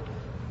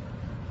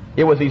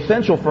 It was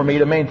essential for me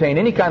to maintain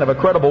any kind of a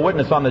credible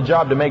witness on the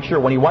job to make sure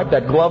when he wiped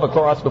that glove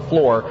across the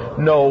floor,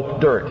 no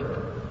dirt.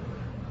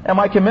 And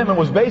my commitment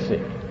was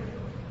basic.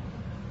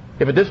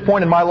 If at this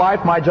point in my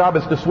life my job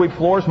is to sweep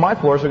floors, my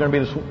floors are going to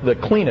be the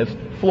cleanest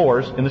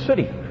floors in the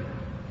city.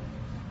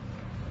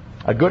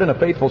 A good and a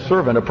faithful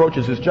servant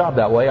approaches his job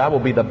that way. I will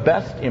be the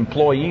best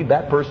employee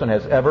that person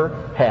has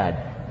ever had.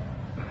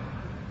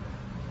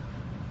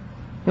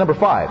 Number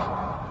 5.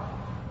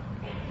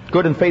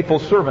 Good and faithful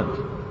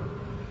servant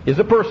is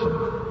a person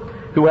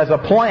who has a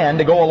plan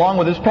to go along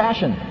with his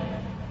passion.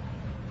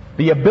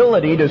 The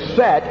ability to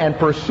set and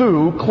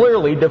pursue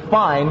clearly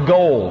defined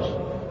goals.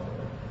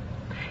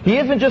 He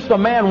isn't just a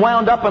man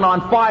wound up and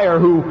on fire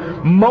who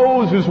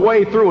mows his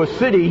way through a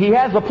city. He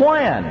has a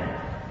plan.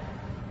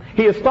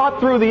 He has thought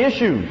through the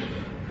issues.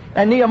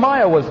 And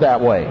Nehemiah was that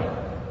way.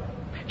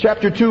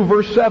 Chapter 2,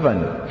 verse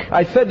 7.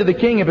 I said to the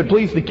king, if it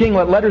please the king,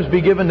 let letters be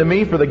given to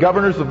me for the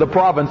governors of the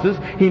provinces.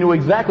 He knew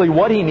exactly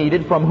what he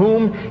needed, from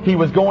whom he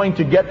was going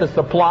to get the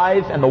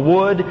supplies and the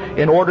wood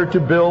in order to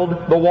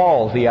build the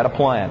walls. He had a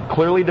plan.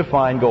 Clearly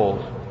defined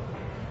goals.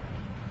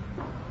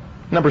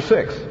 Number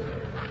 6.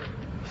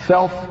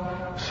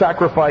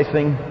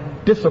 Self-sacrificing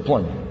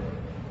discipline.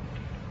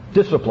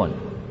 Discipline.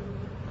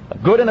 A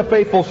good and a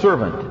faithful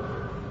servant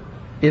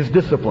is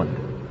disciplined.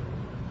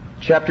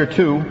 Chapter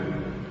 2,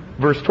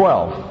 verse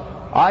 12.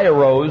 I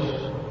arose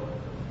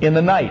in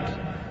the night.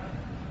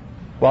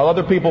 While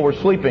other people were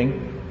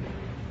sleeping,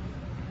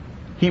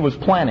 he was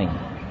planning.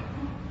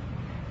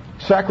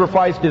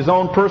 Sacrificed his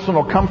own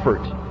personal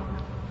comfort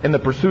in the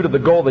pursuit of the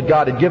goal that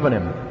God had given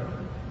him.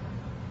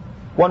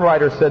 One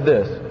writer said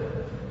this: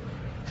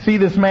 see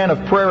this man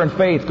of prayer and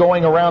faith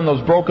going around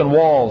those broken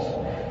walls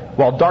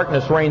while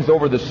darkness reigns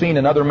over the scene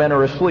and other men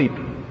are asleep.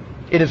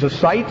 It is a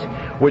sight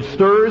which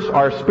stirs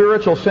our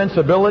spiritual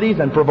sensibilities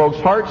and provokes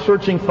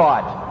heart-searching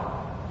thought.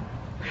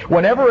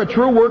 Whenever a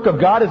true work of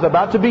God is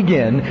about to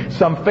begin,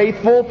 some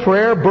faithful,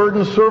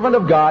 prayer-burdened servant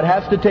of God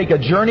has to take a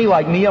journey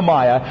like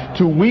Nehemiah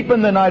to weep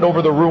in the night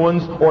over the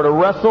ruins or to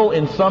wrestle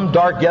in some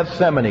dark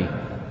Gethsemane.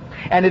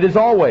 And it is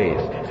always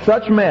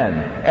such men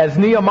as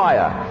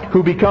Nehemiah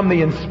who become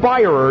the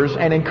inspirers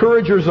and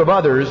encouragers of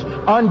others,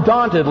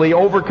 undauntedly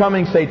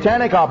overcoming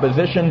satanic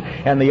opposition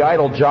and the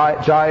idle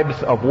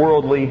jibes of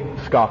worldly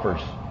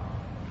scoffers.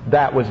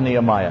 That was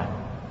Nehemiah.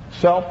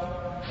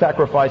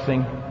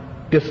 Self-sacrificing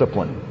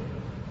discipline.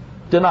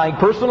 Denying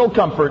personal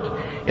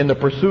comfort in the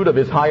pursuit of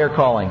his higher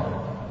calling.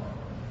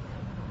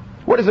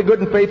 What is a good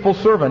and faithful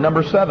servant?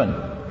 Number 7.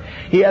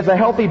 He has a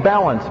healthy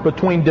balance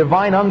between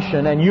divine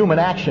unction and human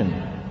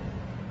action.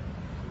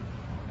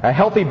 A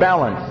healthy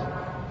balance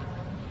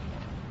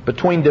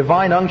between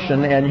divine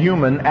unction and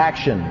human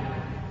action.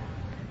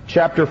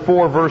 Chapter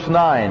 4, verse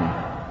 9.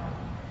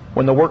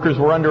 When the workers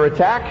were under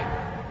attack,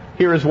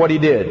 here is what he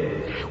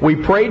did. We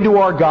prayed to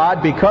our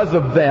God because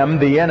of them,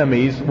 the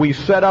enemies. We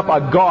set up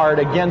a guard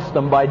against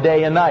them by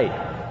day and night.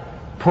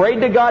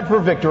 Prayed to God for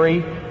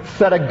victory,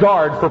 set a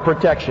guard for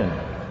protection.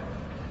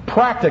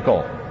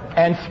 Practical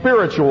and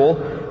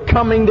spiritual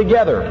coming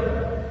together.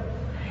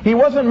 He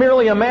wasn't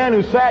merely a man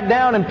who sat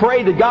down and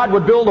prayed that God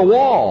would build a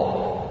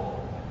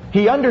wall.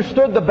 He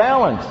understood the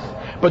balance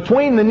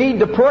between the need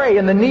to pray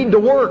and the need to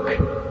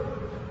work.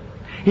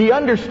 He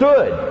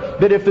understood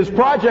that if this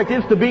project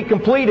is to be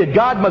completed,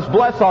 God must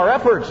bless our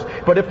efforts.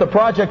 But if the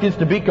project is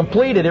to be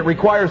completed, it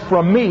requires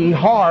from me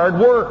hard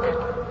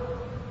work.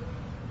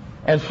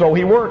 And so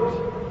he worked.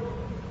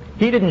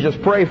 He didn't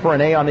just pray for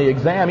an A on the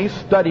exam. He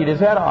studied his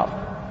head off.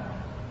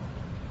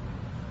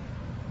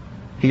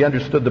 He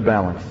understood the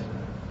balance.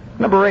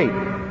 Number 8.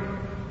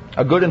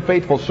 A good and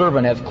faithful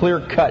servant has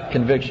clear-cut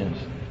convictions.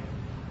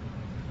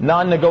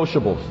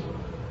 Non-negotiables.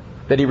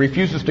 That he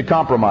refuses to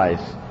compromise,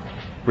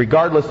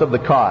 regardless of the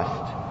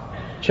cost.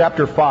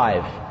 Chapter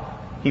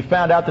 5. He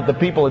found out that the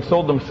people had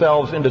sold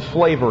themselves into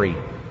slavery.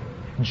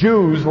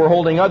 Jews were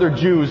holding other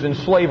Jews in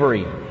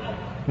slavery.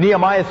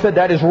 Nehemiah said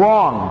that is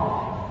wrong.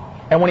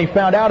 And when he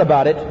found out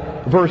about it,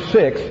 verse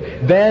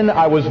 6, then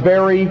I was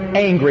very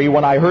angry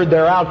when I heard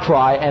their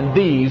outcry and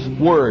these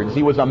words.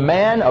 He was a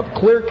man of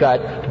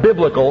clear-cut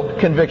biblical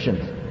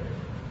convictions.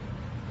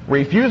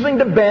 Refusing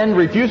to bend,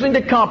 refusing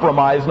to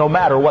compromise, no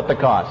matter what the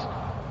cost.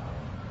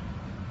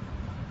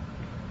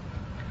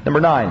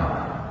 Number 9.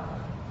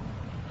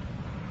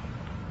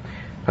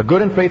 A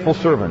good and faithful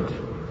servant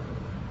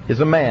is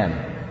a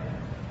man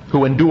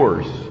who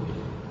endures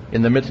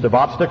in the midst of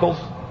obstacles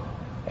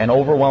and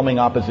overwhelming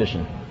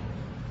opposition.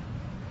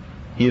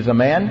 He is a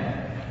man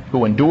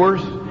who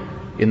endures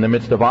in the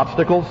midst of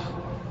obstacles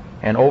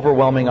and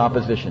overwhelming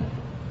opposition.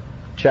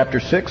 Chapter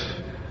 6,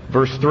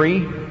 verse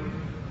 3,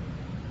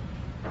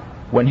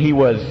 when he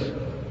was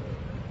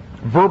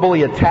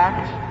verbally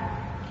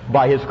attacked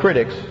by his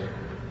critics,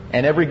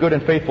 and every good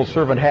and faithful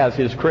servant has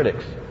his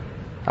critics.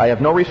 I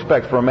have no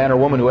respect for a man or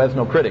woman who has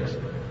no critics.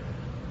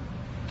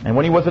 And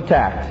when he was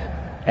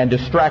attacked and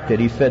distracted,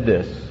 he said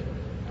this,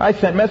 I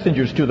sent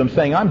messengers to them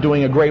saying, I'm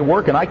doing a great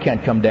work and I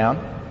can't come down.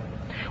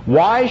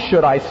 Why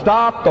should I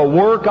stop the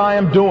work I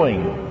am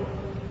doing?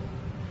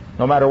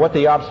 No matter what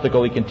the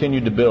obstacle, he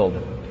continued to build.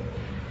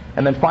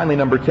 And then finally,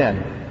 number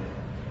 10.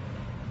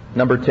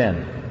 Number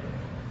 10.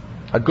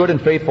 A good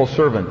and faithful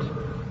servant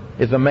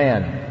is a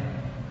man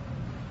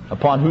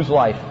upon whose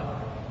life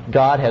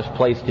God has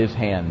placed His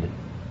hand.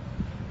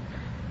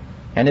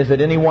 And is it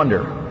any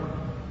wonder?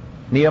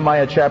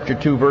 Nehemiah chapter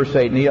 2 verse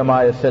 8,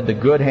 Nehemiah said, the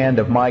good hand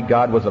of my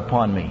God was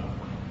upon me.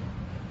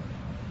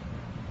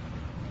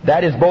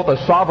 That is both a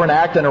sovereign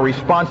act and a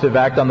responsive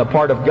act on the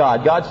part of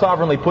God. God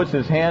sovereignly puts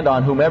His hand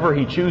on whomever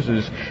He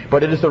chooses,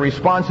 but it is a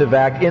responsive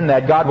act in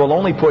that God will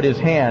only put His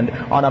hand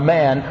on a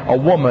man, a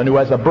woman who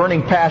has a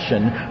burning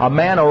passion, a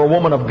man or a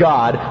woman of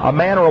God, a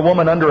man or a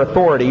woman under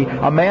authority,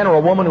 a man or a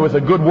woman who is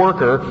a good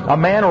worker, a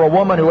man or a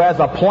woman who has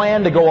a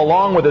plan to go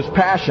along with his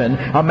passion,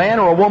 a man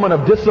or a woman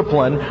of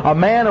discipline, a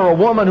man or a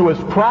woman who is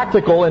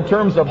practical in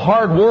terms of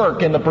hard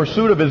work in the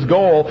pursuit of his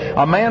goal,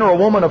 a man or a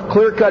woman of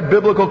clear-cut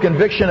biblical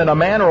conviction, and a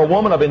man or a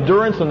woman of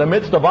endurance in the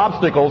midst of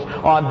obstacles.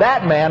 On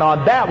that man,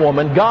 on that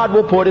woman, God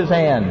will put His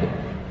hand.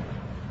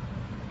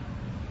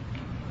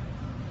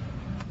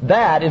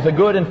 That is a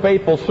good and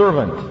faithful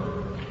servant.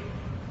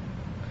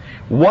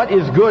 What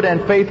is good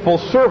and faithful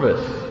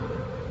service?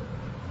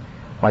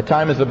 My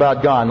time is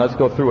about gone. Let's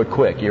go through it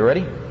quick. You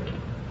ready?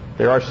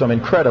 There are some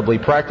incredibly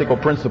practical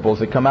principles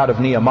that come out of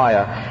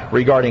Nehemiah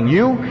regarding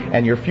you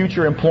and your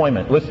future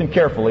employment. Listen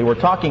carefully. We're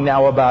talking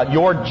now about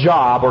your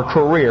job or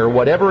career,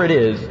 whatever it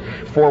is,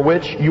 for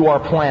which you are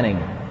planning.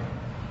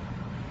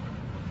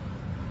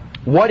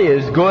 What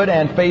is good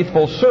and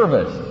faithful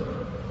service?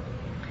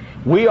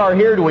 We are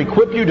here to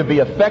equip you to be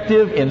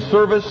effective in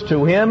service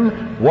to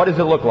Him. What does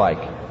it look like?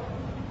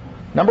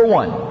 Number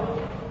one,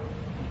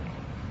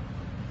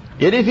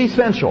 it is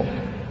essential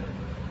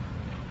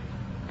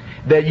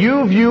that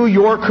you view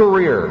your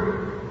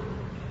career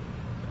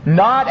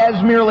not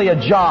as merely a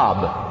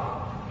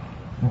job,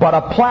 but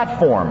a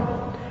platform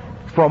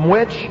from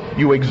which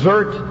you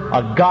exert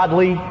a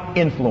godly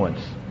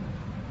influence.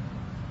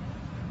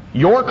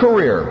 Your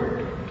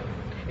career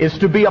is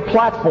to be a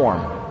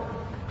platform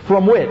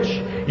from which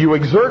you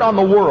exert on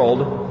the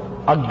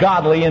world a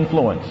godly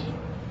influence.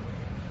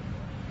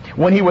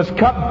 When he was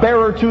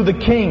cupbearer to the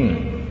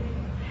king,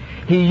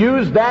 he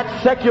used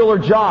that secular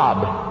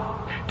job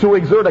to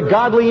exert a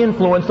godly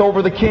influence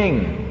over the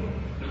king.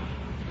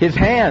 His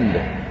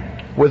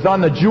hand was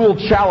on the jeweled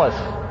chalice,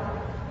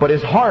 but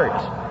his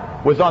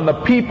heart was on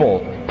the people,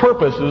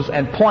 purposes,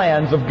 and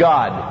plans of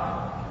God.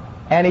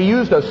 And he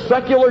used a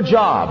secular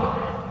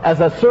job as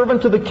a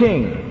servant to the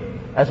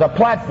king, as a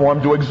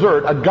platform to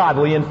exert a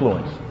godly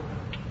influence.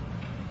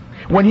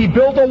 When he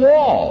built a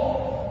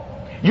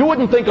wall, you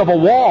wouldn't think of a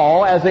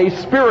wall as a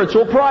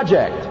spiritual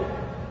project.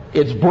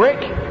 It's brick,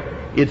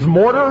 it's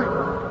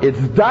mortar, it's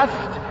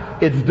dust,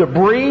 it's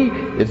debris,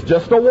 it's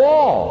just a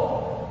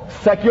wall.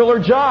 Secular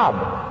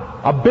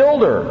job, a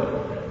builder.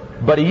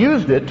 But he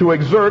used it to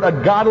exert a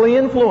godly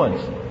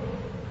influence.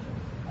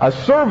 A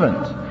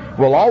servant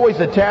will always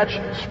attach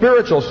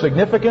spiritual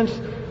significance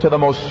to the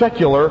most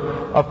secular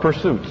of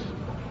pursuits.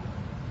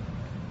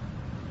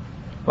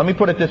 Let me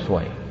put it this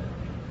way.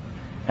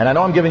 And I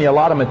know I'm giving you a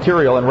lot of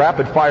material in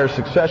rapid fire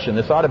succession.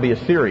 This ought to be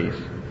a series.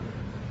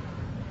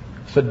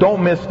 So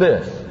don't miss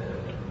this.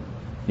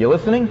 You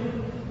listening?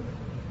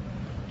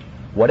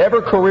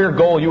 Whatever career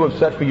goal you have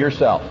set for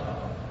yourself,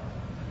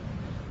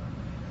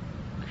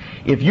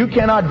 if you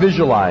cannot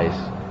visualize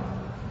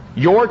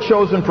your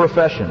chosen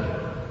profession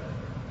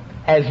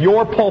as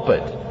your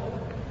pulpit,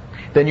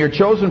 then your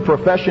chosen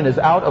profession is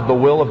out of the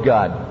will of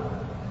God.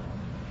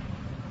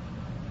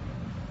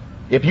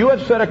 If you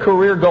have set a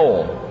career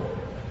goal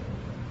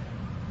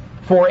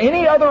for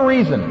any other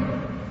reason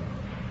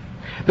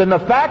than the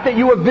fact that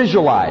you have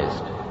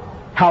visualized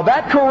how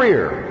that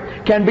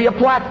career can be a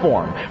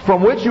platform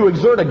from which you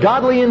exert a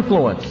godly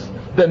influence,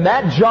 then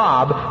that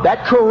job,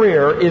 that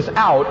career is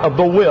out of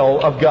the will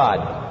of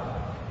God.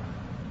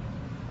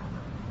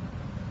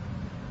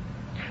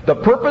 The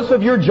purpose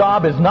of your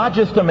job is not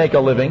just to make a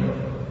living.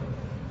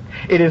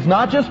 It is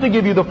not just to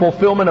give you the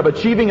fulfillment of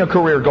achieving a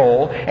career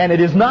goal, and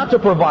it is not to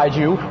provide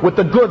you with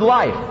the good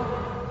life.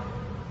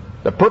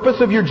 The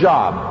purpose of your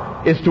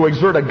job is to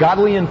exert a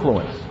godly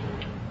influence.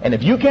 And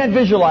if you can't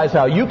visualize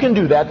how you can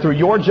do that through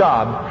your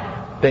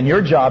job, then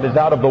your job is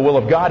out of the will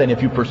of God, and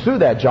if you pursue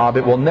that job,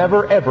 it will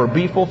never, ever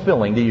be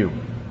fulfilling to you.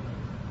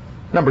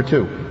 Number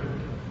two,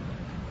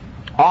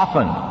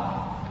 often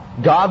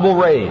God will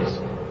raise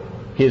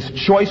His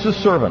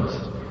choicest servants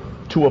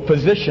to a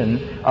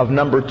position of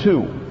number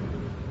two.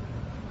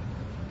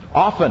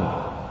 Often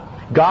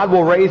God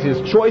will raise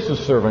His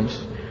choicest servants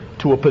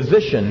to a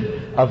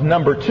position of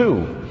number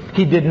two.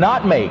 He did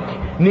not make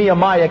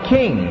Nehemiah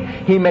king.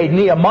 He made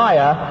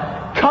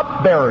Nehemiah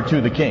cupbearer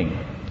to the king.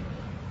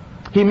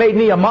 He made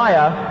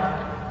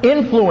Nehemiah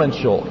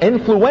influential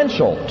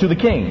to the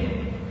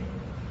king.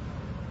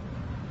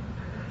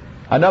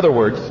 In other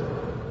words,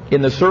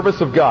 in the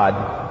service of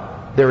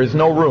God, there is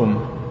no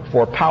room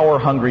for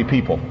power-hungry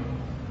people.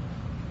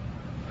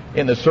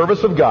 In the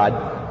service of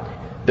God,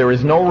 there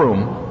is no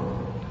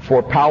room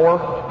for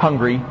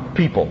power-hungry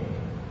people.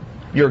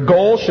 Your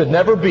goal should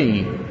never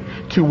be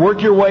to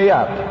work your way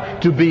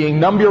up to being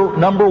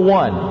number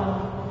one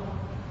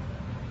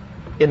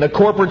in the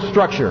corporate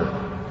structure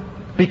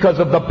because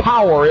of the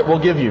power it will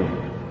give you.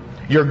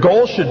 Your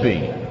goal should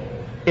be,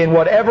 in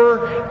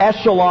whatever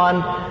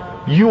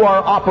echelon you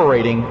are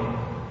operating,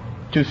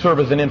 to serve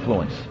as an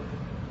influence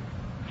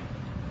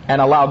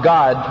and allow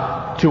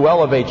God to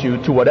elevate you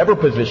to whatever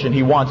position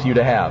He wants you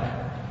to have.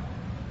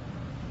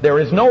 There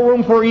is no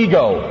room for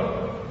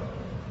ego.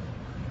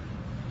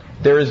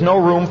 There is no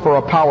room for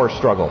a power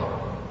struggle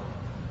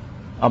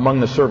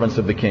among the servants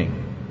of the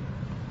King.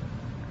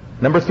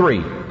 Number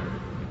 3,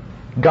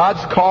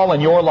 God's call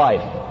in your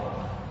life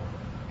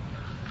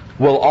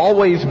will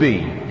always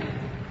be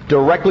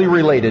directly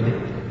related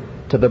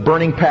to the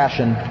burning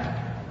passion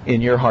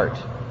in your heart.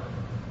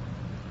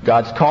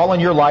 God's call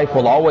in your life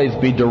will always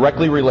be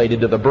directly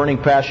related to the burning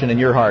passion in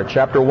your heart.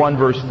 Chapter 1,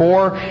 verse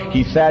 4,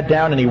 he sat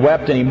down and he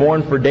wept and he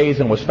mourned for days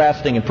and was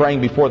fasting and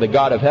praying before the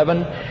God of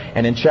heaven.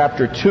 And in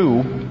chapter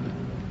 2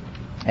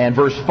 and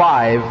verse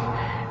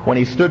 5, when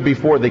he stood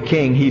before the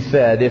king, he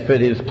said, "If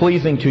it is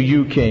pleasing to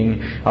you,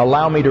 king,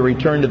 allow me to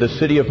return to the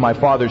city of my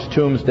father's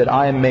tombs that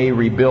I may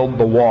rebuild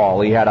the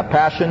wall." He had a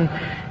passion,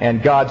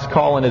 and God's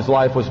call in his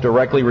life was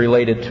directly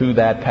related to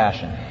that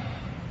passion.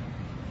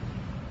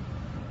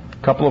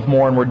 A couple of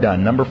more and we're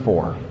done. Number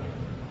 4.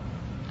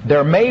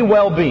 There may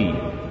well be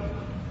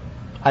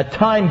a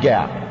time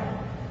gap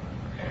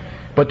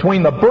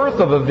between the birth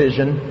of a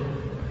vision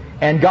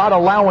and God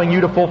allowing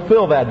you to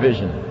fulfill that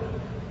vision.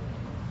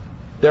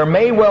 There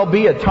may well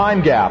be a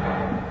time gap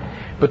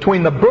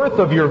between the birth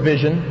of your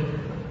vision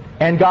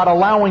and God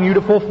allowing you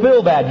to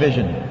fulfill that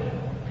vision.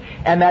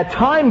 And that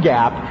time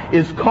gap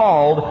is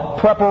called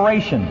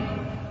preparation.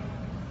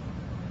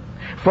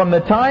 From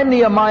the time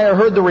Nehemiah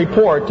heard the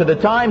report to the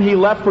time he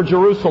left for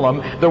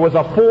Jerusalem, there was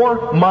a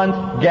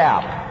 4-month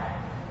gap.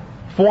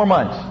 4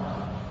 months.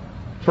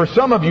 For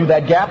some of you,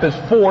 that gap is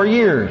 4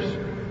 years.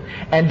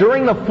 And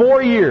during the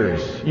 4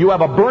 years, you have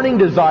a burning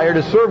desire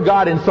to serve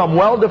God in some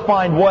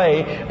well-defined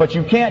way, but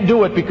you can't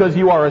do it because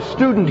you are a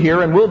student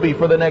here and will be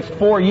for the next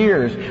 4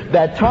 years.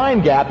 That time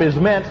gap is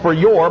meant for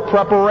your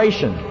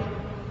preparation.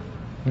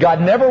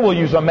 God never will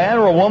use a man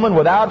or a woman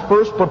without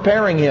first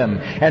preparing him.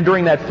 And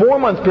during that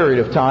 4-month period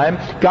of time,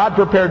 God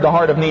prepared the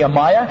heart of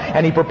Nehemiah,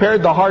 and He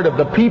prepared the heart of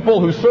the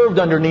people who served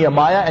under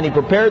Nehemiah, and He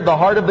prepared the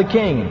heart of the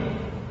king.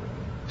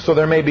 So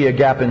there may be a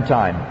gap in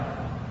time.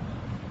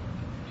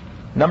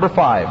 Number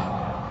 5.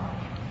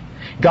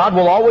 God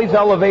will always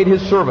elevate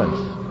His servants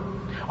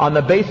on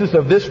the basis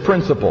of this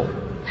principle.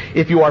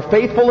 If you are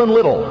faithful in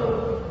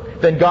little,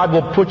 then God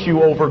will put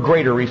you over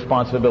greater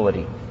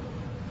responsibility.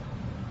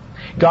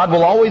 God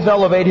will always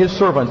elevate His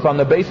servants on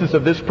the basis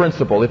of this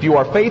principle. If you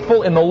are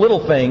faithful in the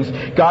little things,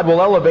 God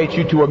will elevate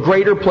you to a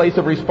greater place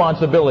of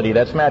responsibility.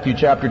 That's Matthew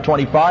chapter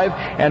 25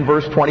 and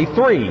verse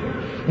 23.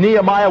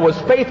 Nehemiah was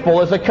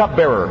faithful as a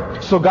cupbearer,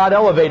 so God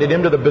elevated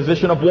him to the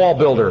position of wall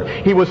builder.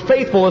 He was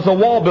faithful as a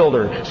wall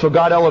builder, so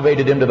God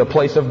elevated him to the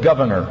place of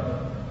governor.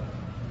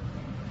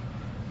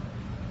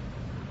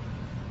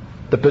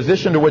 The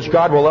position to which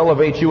God will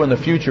elevate you in the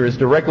future is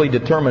directly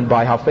determined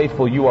by how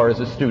faithful you are as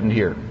a student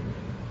here.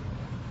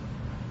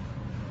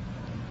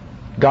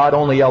 God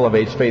only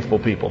elevates faithful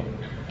people.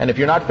 And if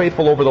you're not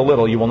faithful over the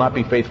little, you will not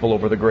be faithful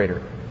over the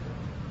greater.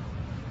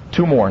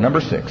 2 more.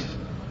 Number 6.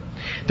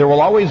 There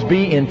will always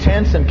be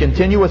intense and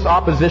continuous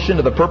opposition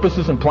to the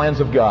purposes and plans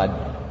of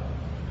God.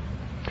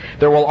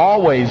 There will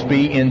always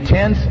be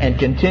intense and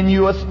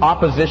continuous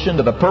opposition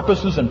to the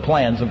purposes and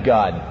plans of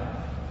God.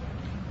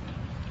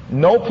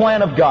 No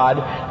plan of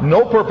God,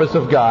 no purpose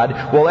of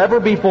God will ever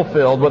be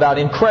fulfilled without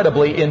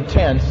incredibly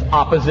intense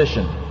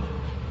opposition.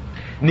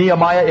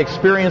 Nehemiah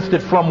experienced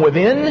it from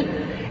within,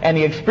 and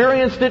he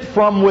experienced it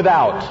from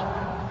without.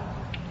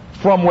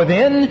 From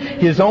within,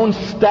 his own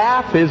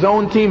staff, his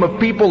own team of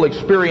people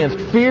experienced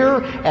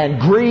fear and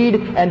greed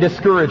and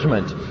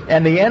discouragement.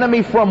 And the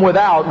enemy from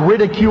without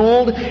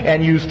ridiculed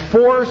and used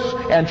force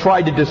and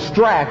tried to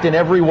distract in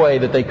every way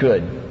that they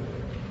could.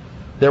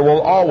 There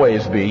will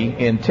always be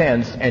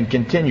intense and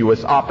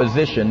continuous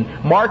opposition.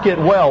 Mark it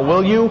well,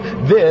 will you?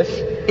 This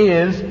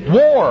is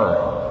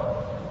war.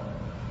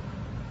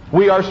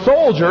 We are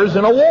soldiers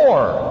in a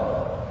war.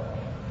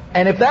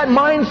 And if that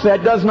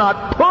mindset does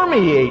not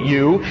permeate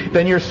you,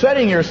 then you're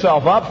setting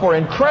yourself up for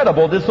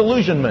incredible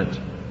disillusionment.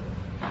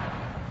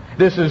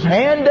 This is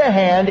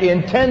hand-to-hand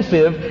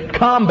intensive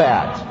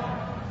combat.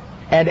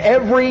 And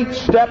every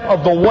step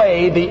of the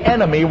way, the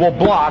enemy will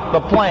block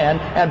the plan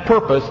and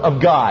purpose of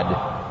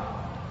God.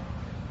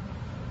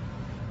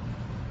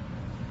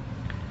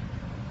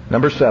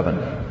 Number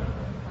 7.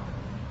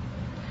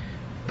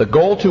 The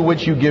goal to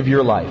which you give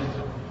your life.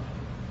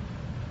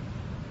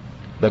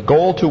 The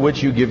goal to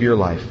which you give your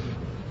life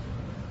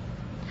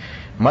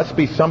must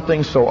be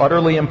something so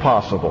utterly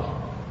impossible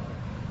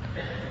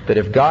that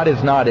if God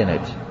is not in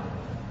it,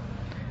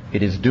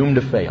 it is doomed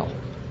to fail.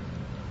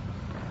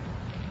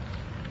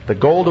 The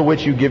goal to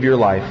which you give your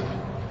life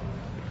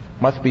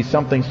must be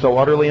something so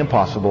utterly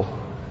impossible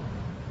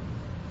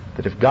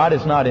that if God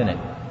is not in it,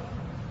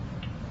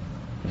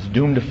 it's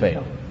doomed to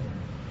fail.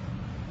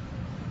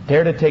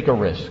 Dare to take a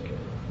risk.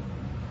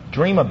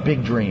 Dream a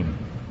big dream.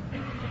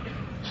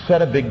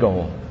 Set a big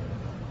goal.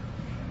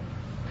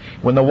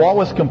 When the wall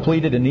was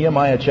completed in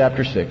Nehemiah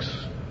chapter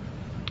 6,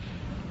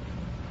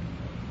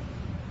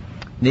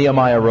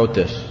 Nehemiah wrote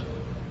this.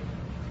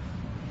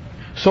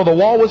 So the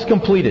wall was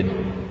completed,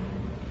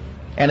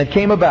 and it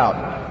came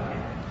about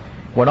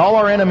when all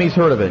our enemies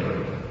heard of it,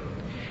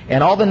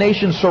 and all the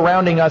nations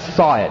surrounding us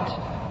saw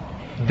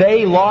it,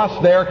 they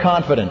lost their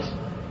confidence.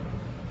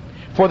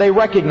 For they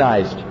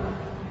recognized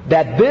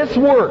that this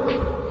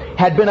work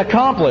had been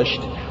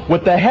accomplished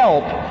with the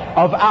help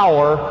of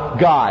our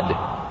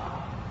God.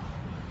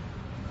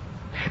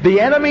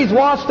 The enemies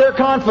lost their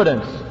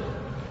confidence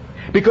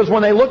because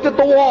when they looked at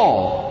the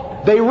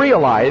wall, they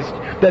realized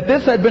that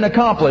this had been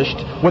accomplished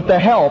with the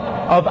help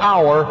of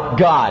our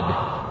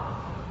God.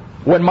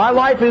 When my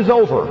life is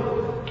over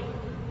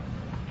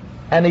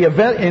and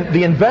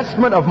the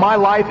investment of my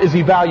life is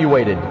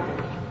evaluated,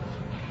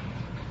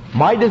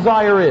 my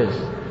desire is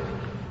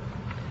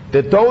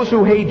that those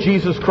who hate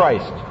Jesus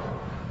Christ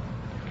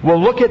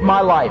will look at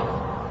my life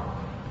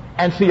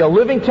and see a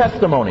living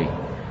testimony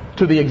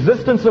to the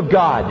existence of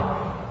God,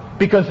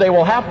 because they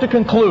will have to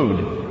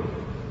conclude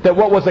that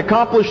what was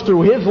accomplished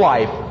through His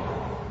life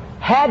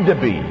had to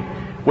be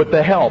with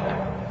the help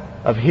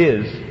of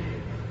His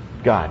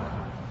God.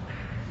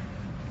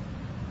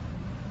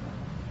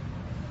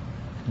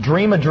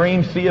 Dream a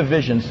dream, see a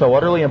vision so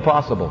utterly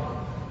impossible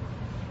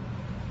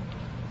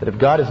that if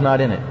God is not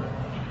in it,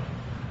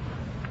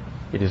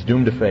 it is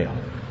doomed to fail.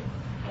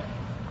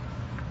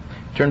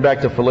 Turn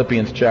back to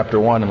Philippians chapter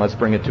 1 and let's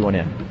bring it to an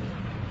end.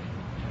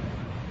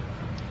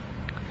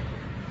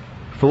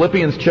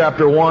 Philippians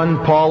chapter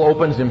 1, Paul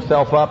opens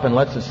himself up and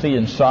lets us see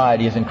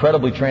inside. He is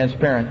incredibly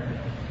transparent.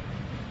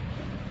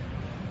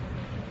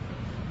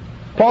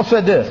 Paul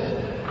said this: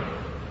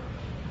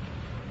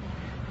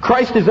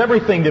 Christ is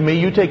everything to me.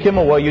 You take Him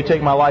away, you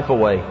take my life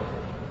away.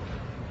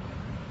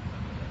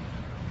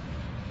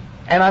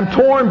 And I'm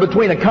torn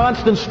between a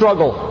constant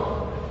struggle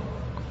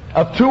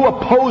of two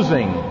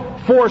opposing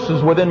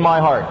forces within my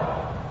heart.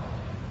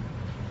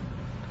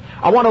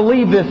 I want to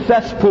leave this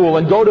cesspool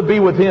and go to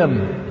be with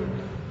Him.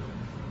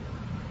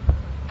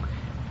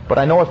 But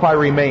I know if I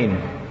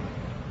remain,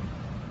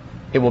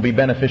 it will be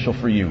beneficial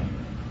for you.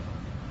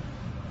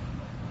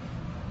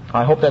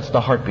 I hope that's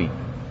the heartbeat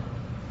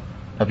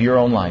of your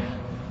own life.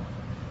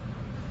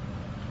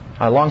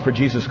 I long for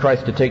Jesus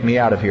Christ to take me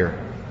out of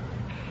here.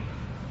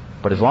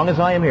 But as long as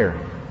I am here,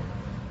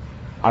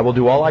 I will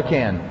do all I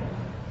can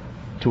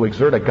to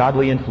exert a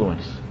godly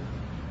influence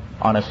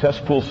on a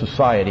cesspool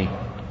society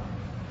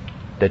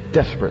that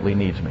desperately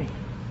needs me.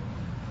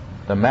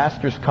 The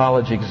Masters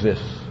College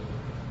exists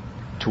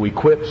to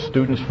equip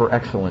students for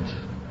excellence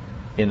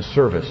in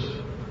service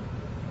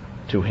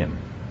to Him.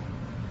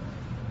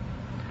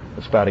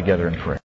 Let's bow together in prayer.